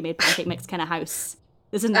pre-made pancake mix kind of house.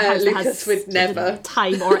 This isn't a house that Lucas has would never.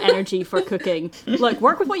 time or energy for cooking. Look,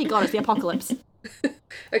 work with what you got. It's the apocalypse.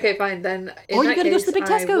 Okay, fine then. Or you gotta go to the big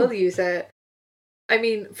Tesco. I will use it. I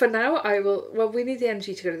mean, for now, I will. Well, we need the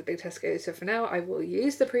energy to go to the big Tesco, so for now, I will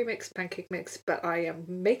use the pre-mixed pancake mix. But I am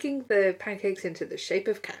making the pancakes into the shape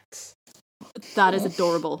of cats. That is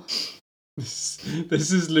adorable.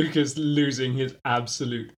 This is Lucas losing his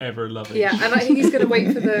absolute ever-loving. Yeah, and I think he's going to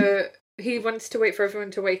wait for the. He wants to wait for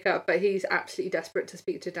everyone to wake up, but he's absolutely desperate to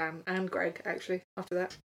speak to Dan and Greg. Actually, after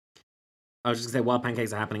that. I was just going to say, while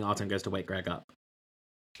pancakes are happening, Artem goes to wake Greg up.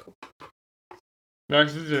 Cool.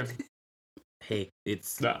 Hey,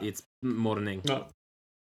 it's No. it's morning. No.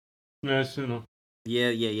 No, it's not.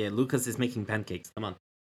 Yeah. Lucas is making pancakes. Come on.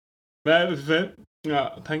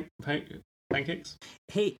 Pancakes?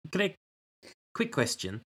 Hey, Greg, quick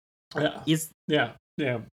question. Yeah. Is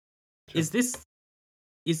this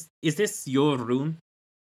your room?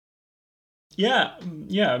 Yeah. I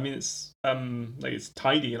mean, it's like it's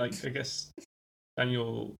tidy. Like I guess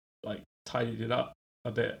Daniel like tidied it up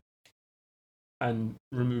a bit and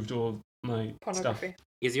removed all my stuff. Pornography.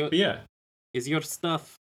 But yeah. Is your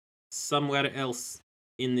stuff somewhere else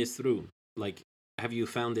in this room? Like, have you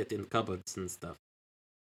found it in cupboards and stuff?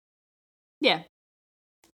 Yeah.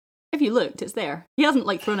 If you looked, it's there. He hasn't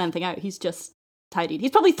like thrown anything out. He's just tidied.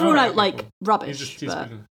 He's probably thrown out like cool. rubbish. He's but...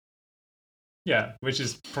 Yeah, which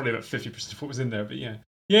is probably about 50% of what was in there. But yeah,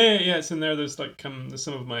 it's in there. There's like there's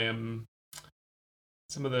some of my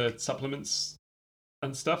some of the supplements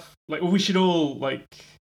and stuff. Like, well, we should all like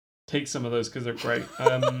take some of those because they're great.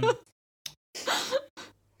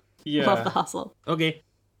 Yeah. Love the hustle. Okay.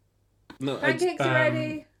 No, Pancakes are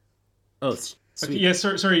ready. Oh, sweet. Okay, yeah,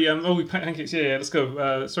 sorry. We pancakes. Yeah. Let's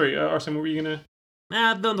go. Sorry, Arsene, what were you gonna?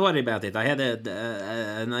 Don't worry about it. I had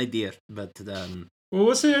an idea, but Well,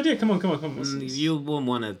 what's the idea? Come on. What's you won't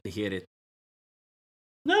want to hear it.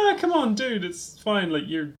 No, come on, dude. It's fine. Like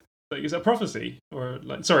you're like, is that prophecy or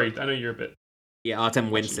like? Sorry, I know you're a bit. Yeah,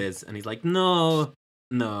 Artem winces, and he's like, "No,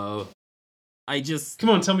 I just." Come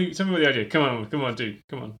on, tell me what the idea. Come on, dude.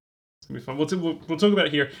 Come on. It's gonna be fun. We'll talk about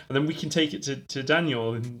it here, and then we can take it to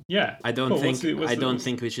Daniel. And yeah, I don't cool. think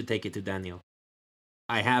we should take it to Daniel.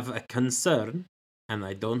 I have a concern, and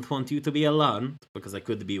I don't want you to be alarmed because I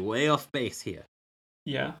could be way off base here.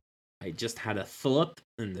 Yeah. I just had a thought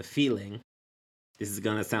and a feeling. This is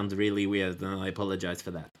gonna sound really weird, and I apologize for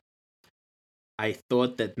that. I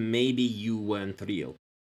thought that maybe you weren't real.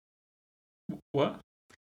 What?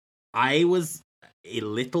 I was a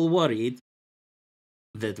little worried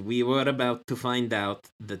that we were about to find out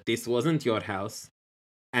that this wasn't your house,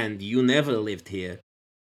 and you never lived here,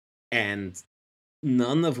 and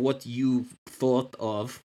none of what you thought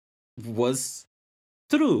of was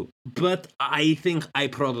true. But I think I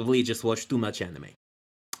probably just watched too much anime.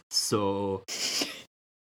 So...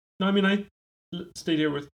 No, I mean, I stayed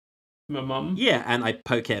here with my mum. Yeah, and I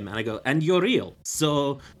poke him, and I go, and you're real,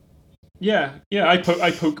 so... Yeah,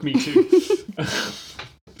 I poke me too.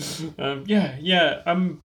 I'm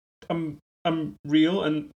real,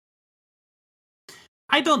 and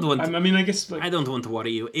I don't want. I mean, I guess like, I don't want to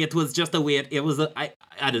worry you. It was just a weird. It was I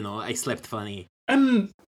don't know. I slept funny.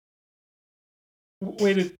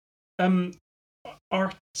 Wait.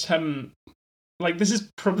 Art. Like this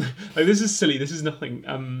is probably like this is silly. This is nothing.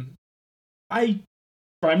 I'm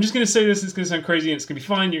just gonna say this. It's gonna sound crazy, and it's gonna be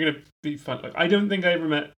fine. You're gonna be fine. Like I don't think I ever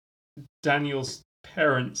met Daniel's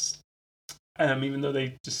parents. even though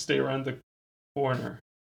they just stay around the corner.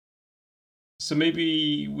 So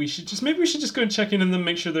maybe we should just go and check in on them,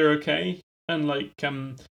 make sure they're okay, and like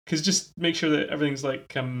because just make sure that everything's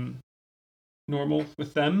like normal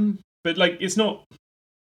with them. But like it's not.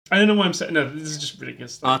 I don't know why I'm saying no. This is just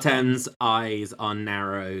ridiculous. Arten's eyes are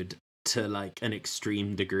narrowed to like an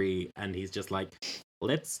extreme degree, and he's just like,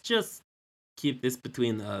 let's just keep this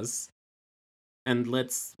between us, and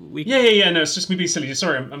Yeah. No, it's just me being silly.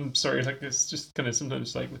 Sorry, I'm sorry. Like it's just kind of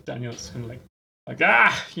sometimes like with Daniel, it's kind of like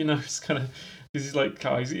it's kind of because he's like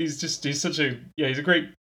he's such a he's a great.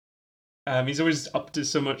 He's always up to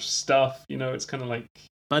so much stuff. It's kind of like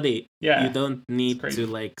buddy. Yeah, you don't need to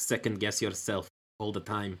like second guess yourself all the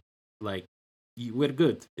time. Like we're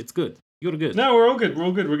good. It's good. You're good. No, we're all good.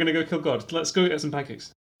 We're gonna go kill God. Let's go get some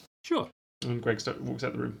pancakes. Sure. And Greg walks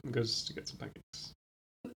out the room and goes to get some pancakes.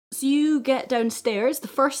 So you get downstairs. The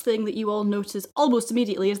first thing that you all notice almost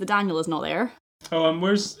immediately is that Daniel is not there. Oh,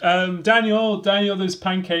 where's Daniel? Daniel, there's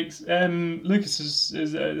pancakes. Lucas,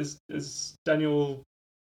 is Daniel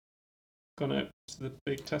gone out to the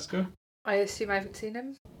big Tesco? I assume I haven't seen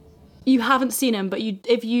him. You haven't seen him, but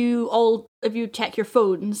if you check your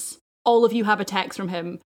phones, all of you have a text from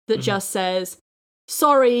him that just says,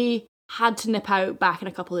 "Sorry, had to nip out, back in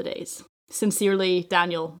a couple of days. Sincerely,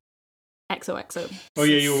 Daniel. XOXO." Oh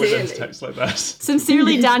yeah, you always send text like that.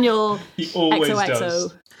 Sincerely, Daniel. He always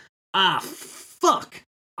XOXO. does. Fuck!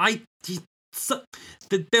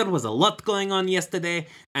 There was a lot going on yesterday,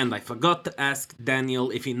 and I forgot to ask Daniel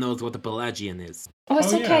if he knows what a Pelagian is. Oh,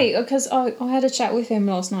 it's okay, because I had a chat with him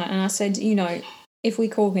last night, and I said, if we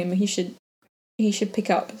call him, he should pick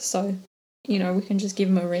up. So, we can just give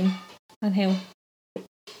him a ring, and he'll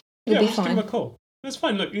be just fine. give him a call. That's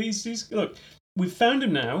fine. Look, look. We've found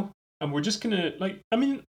him now, and we're just gonna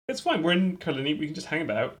it's fine. We're in Carlini. We can just hang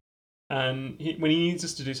about. And when he needs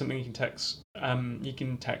us to do something, he can text. He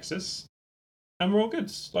can text us, and we're all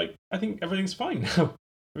good. Like I think everything's fine now.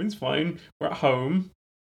 Everything's fine. We're at home.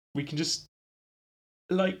 We can just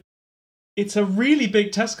it's a really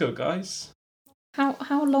big Tesco, guys.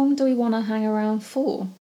 How long do we want to hang around for?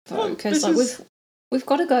 Because we've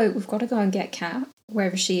got to go. We've got to go and get Kat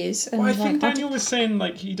wherever she is. And I think Daniel was saying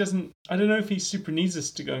he doesn't. I don't know if he super needs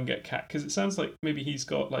us to go and get Kat because it sounds like maybe he's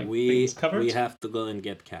got things covered. We have to go and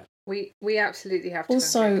get Kat. We absolutely have to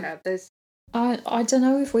also, go and get Kat. I don't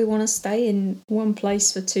know if we want to stay in one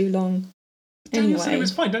place for too long. Daniel said it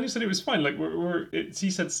was fine. He said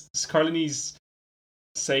Carlini's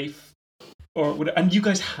safe, and you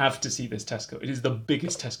guys have to see this Tesco. It is the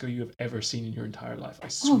biggest Tesco you have ever seen in your entire life. I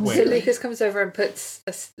swear. So Lucas comes over and puts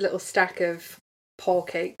a little stack of paw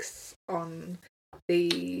cakes on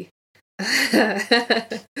the.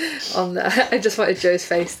 I just wanted Joe's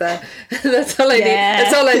face there. That's all I need.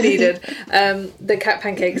 That's all I needed. The cat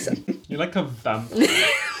pancakes. You're like a vampire.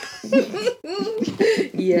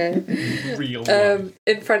 Yeah. Real.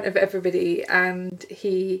 In front of everybody, and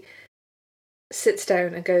he sits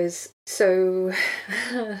down and goes, "So,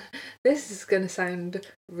 this is going to sound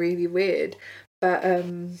really weird, but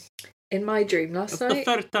in my dream last night." That's the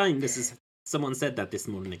third time someone said that this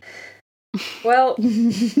morning. Well,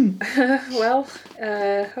 hold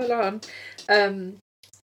on.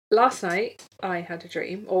 Last night I had a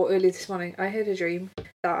dream, or early this morning I had a dream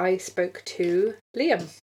that I spoke to Liam.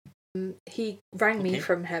 He rang me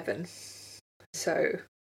from heaven, so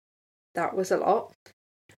that was a lot.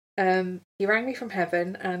 He rang me from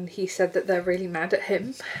heaven and he said that they're really mad at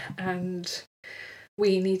him and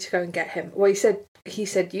we need to go and get him. Well, he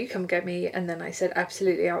said you come get me, and then I said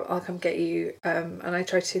absolutely, I'll come get you. And I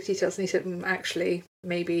tried to take details, and he said actually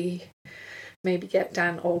maybe get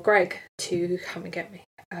Dan or Greg to come and get me.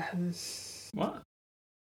 What?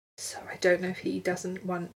 So I don't know if he doesn't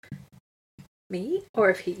want me or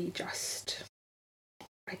if he just,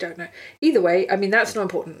 I don't know. Either way, I mean that's not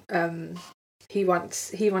important. He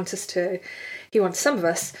wants some of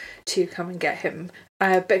us to come and get him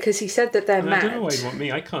because he said that they're mad. I don't know why you want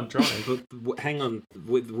me. I can't drive. But hang on,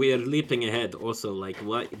 we're leaping ahead. Also,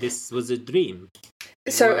 what? This was a dream.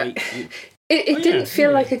 So it didn't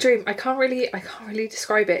feel like a dream. I can't really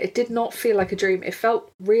describe it. It did not feel like a dream. It felt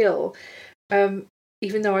real,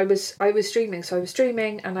 even though I was dreaming. So I was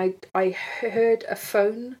dreaming, and I heard a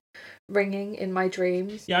phone ringing in my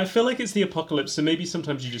dreams. Yeah, I feel like it's the apocalypse, so maybe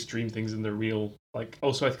sometimes you just dream things and they're real.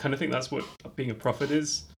 Also, I kind of think that's what being a prophet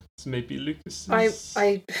is. So maybe Lucas is...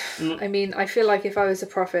 I mean, I feel like if I was a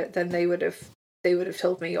prophet, then they would have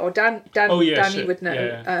told me, or Danny would know.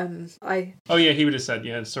 Yeah. He would have said,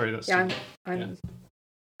 yeah, sorry, that's... Yeah, I'm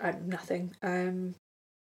nothing.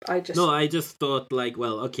 I just thought, like,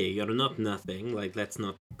 well, okay, you're not nothing. Like, let's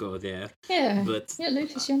not go there. Yeah. But yeah,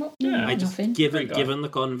 Lucas, you're not. Yeah, I just nothing. given the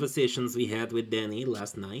conversations we had with Danny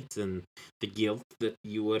last night and the guilt that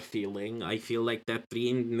you were feeling, I feel like that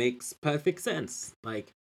dream makes perfect sense.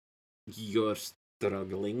 Like, you're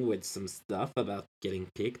struggling with some stuff about getting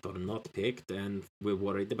picked or not picked, and we're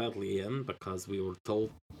worried about Liam because we were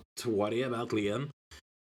told to worry about Liam.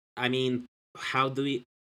 I mean, how do we,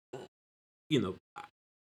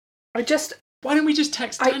 Why don't we just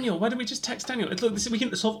text Daniel? Why don't we just text Daniel? Look, we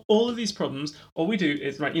can solve all of these problems. All we do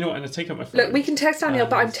is, right, you know what, I'm going to take out my phone. Look, we can text Daniel,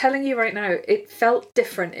 but I'm telling you right now, it felt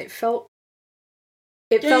different. It felt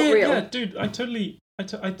real. Yeah, dude, I totally,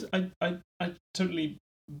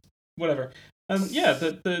 whatever.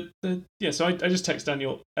 So I just text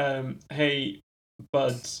Daniel, hey,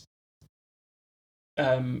 buds,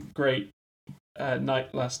 great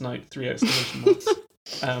night last night, 3 exclamation marks.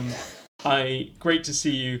 Great to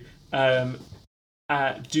see you. Do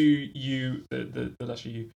you, the letter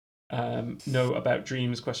U, know about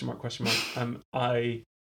dreams, question mark. I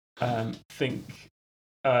think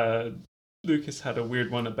Lucas had a weird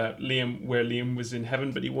one about Liam, where Liam was in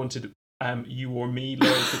heaven, but he wanted you or me,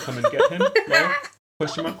 Laura, to come and get him. Laura?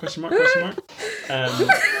 Question mark.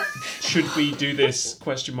 Should we do this?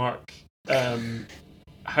 Question mark.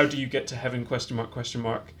 How do you get to heaven? Question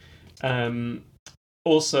mark.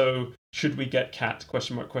 Also, should we get Cat?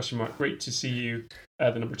 Question mark. Great to see you.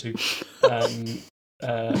 The number 2.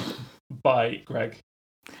 By Greg.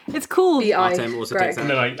 It's cool. Artem also takes Greg.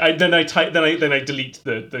 that. And then I delete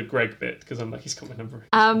the Greg bit because I'm like, he's got my number.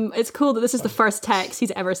 It's cool that this is the first text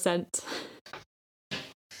he's ever sent.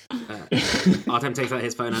 Artem takes out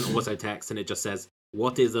his phone and also texts, and it just says,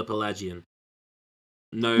 "What is a Pelagian?"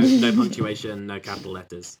 No punctuation, no capital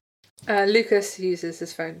letters. Lucas uses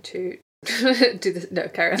his phone to do this. No,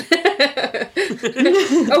 Karen.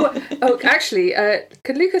 Actually,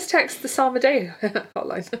 could Lucas text the Psalm a Day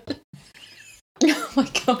hotline? Oh my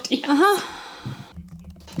god, yeah. Uh-huh.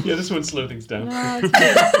 Yeah, this one slow things down.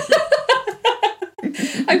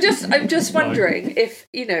 I'm just wondering if,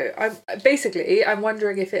 I'm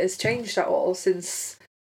wondering if it has changed at all since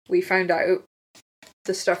we found out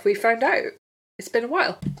the stuff we found out. It's been a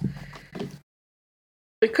while.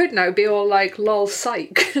 It could now be all like, lol,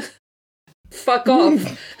 psych. Fuck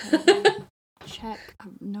off. Check.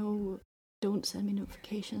 No, don't send me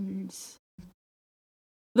notifications.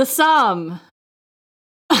 The Psalm.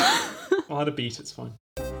 I'll add a beat, it's fine.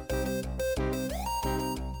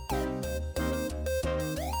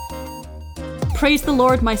 Praise the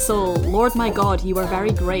Lord, my soul. Lord, my God, you are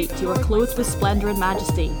very great. You are clothed with splendour and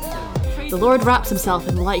majesty. The Lord wraps himself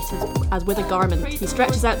in light as with a garment. He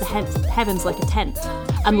stretches out the heavens like a tent,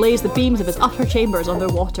 and lays the beams of his upper chambers on their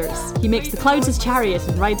waters. He makes the clouds his chariot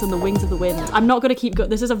and rides on the wings of the wind. I'm not going to keep going.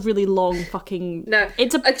 This is a really long fucking... No. Do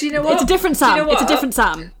you know what? It's a different Psalm. Do you know It's a different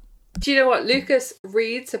Psalm. Do you know what? Lucas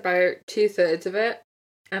reads about 2/3 of it,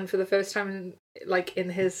 and for the first time in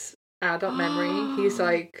his adult memory, he's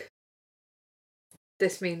like,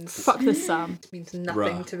 this means... Fuck this Psalm. This means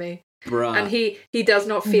nothing to me. Bruh. And he does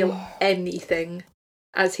not feel anything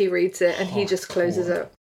as he reads it, and he just closes it.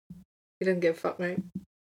 He doesn't give a fuck, mate.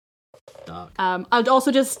 Dark. I'd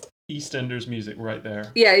also just... EastEnders music right there.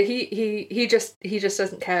 Yeah, he just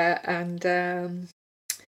doesn't care, and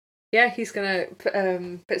he's gonna put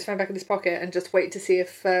his phone back in his pocket and just wait to see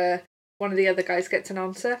if one of the other guys gets an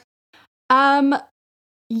answer.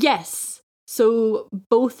 Yes. So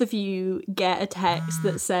both of you get a text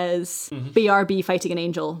that says BRB fighting an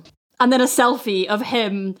angel, and then a selfie of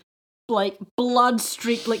him, like blood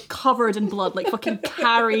streaked, like covered in blood, like fucking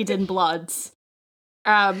carried in blood,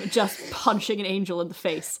 just punching an angel in the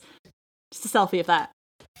face. Just a selfie of that.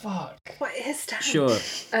 Fuck. What is that? Sure.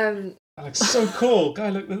 That looks so cool. Guy,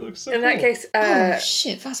 that looks so cool. In that case, oh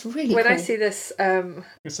shit, that's really when cool. I see this, I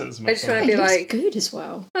just want to it be looks like, good as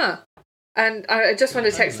well. huh. And I just want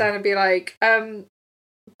to text down and be like,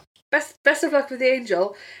 best of luck with the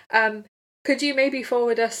angel. Could you maybe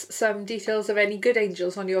forward us some details of any good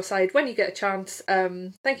angels on your side when you get a chance?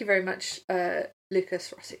 Thank you very much,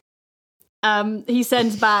 Lucas Rossi. He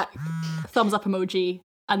sends back thumbs up emoji,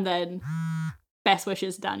 and then best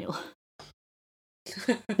wishes, Daniel.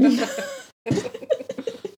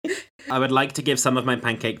 I would like to give some of my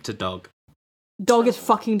pancake to Dog. Dog is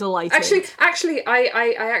fucking delighted. Actually,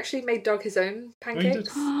 I actually made Dog his own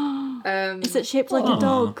pancakes. Is it shaped like a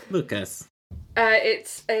dog? Lucas.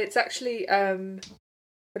 It's actually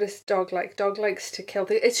what is Dog like? Dog likes to kill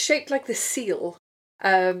things. It's shaped like the seal,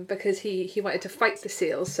 because he wanted to fight the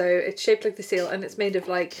seal. So it's shaped like the seal, and it's made of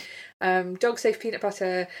like dog safe peanut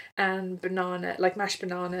butter and banana, like mashed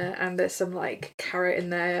banana, and there's some like carrot in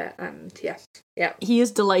there, and yeah. He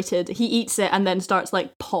is delighted. He eats it and then starts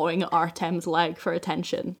like pawing at Artem's leg for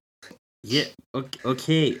attention. Yeah,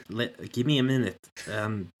 okay. Give me a minute.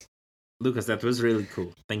 Lucas, that was really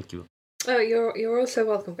cool. Thank you. Oh, you're also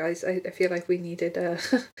welcome, guys. I feel like we needed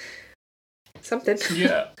something.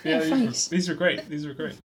 Yeah, thanks. These are great.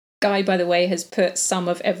 Guy, by the way, has put some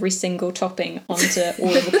of every single topping onto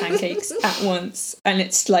all of the pancakes at once. And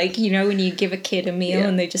it's like, you know, when you give a kid a meal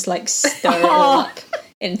and they just like stir it up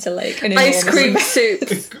into like an ice cream amount.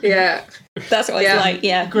 soup. Yeah. That's what it's like,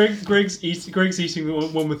 yeah. Greg's eating the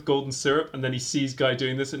one with golden syrup, and then he sees Guy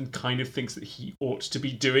doing this and kind of thinks that he ought to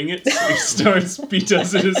be doing it, so he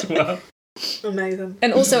does it as well. Amazing.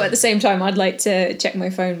 And also at the same time, I'd like to check my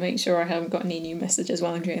phone, make sure I haven't got any new messages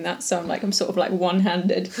while I'm doing that. So I'm sort of like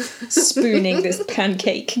one-handed spooning this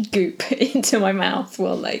pancake goop into my mouth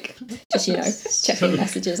while like just, you know, checking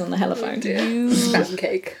messages on the telephone.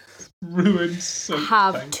 Pancake. Ruined. So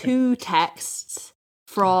have pancake. 2 texts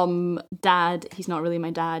from Dad. He's not really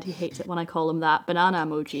my dad. He hates it when I call him that. Banana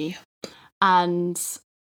emoji. And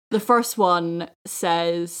the first one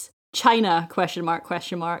says, China, ?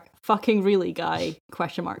 Fucking really, Guy, ? And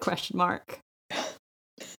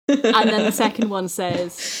then the second one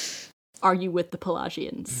says, are you with the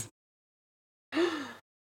Pelagians?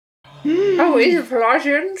 Oh, we the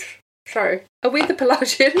Pelagians? Sorry. Are we the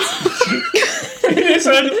Pelagians? It is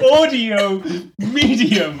an audio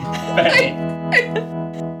medium, Betty.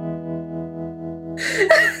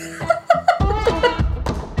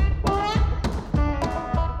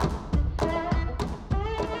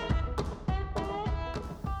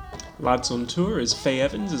 Lads on Tour is Faye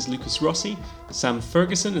Evans as Lucas Rossi, Sam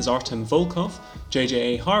Ferguson as Artem Volkov,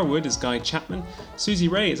 JJA Harwood as Guy Chapman, Susie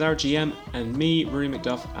Ray as RGM, and me, Rory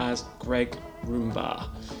McDuff, as Greg Roomba.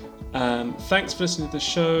 Thanks for listening to the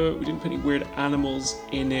show. We didn't put any weird animals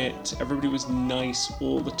in it. Everybody was nice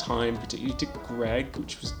all the time, particularly to Greg,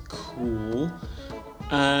 which was cool.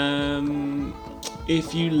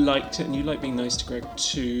 If you liked it and you like being nice to Greg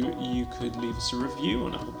too, you could leave us a review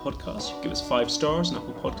on Apple Podcasts. You can give us 5 stars on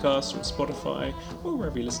Apple Podcasts or on Spotify or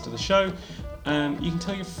wherever you listen to the show. You can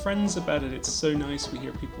tell your friends about it. It's so nice. We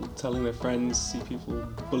hear people telling their friends, see people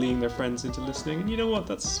bullying their friends into listening, and you know what?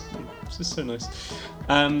 It's just so nice.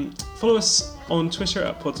 Follow us on Twitter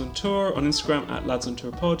at Pods on Tour, on Instagram at Lads on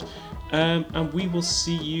Tour Pod, and we will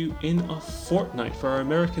see you in a fortnight. For our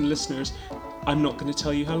American listeners, I'm not going to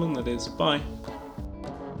tell you how long that is. Bye.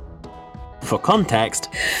 For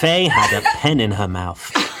context, Faye had a pen in her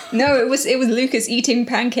mouth. No, it was Lucas eating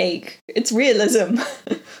pancake. It's realism.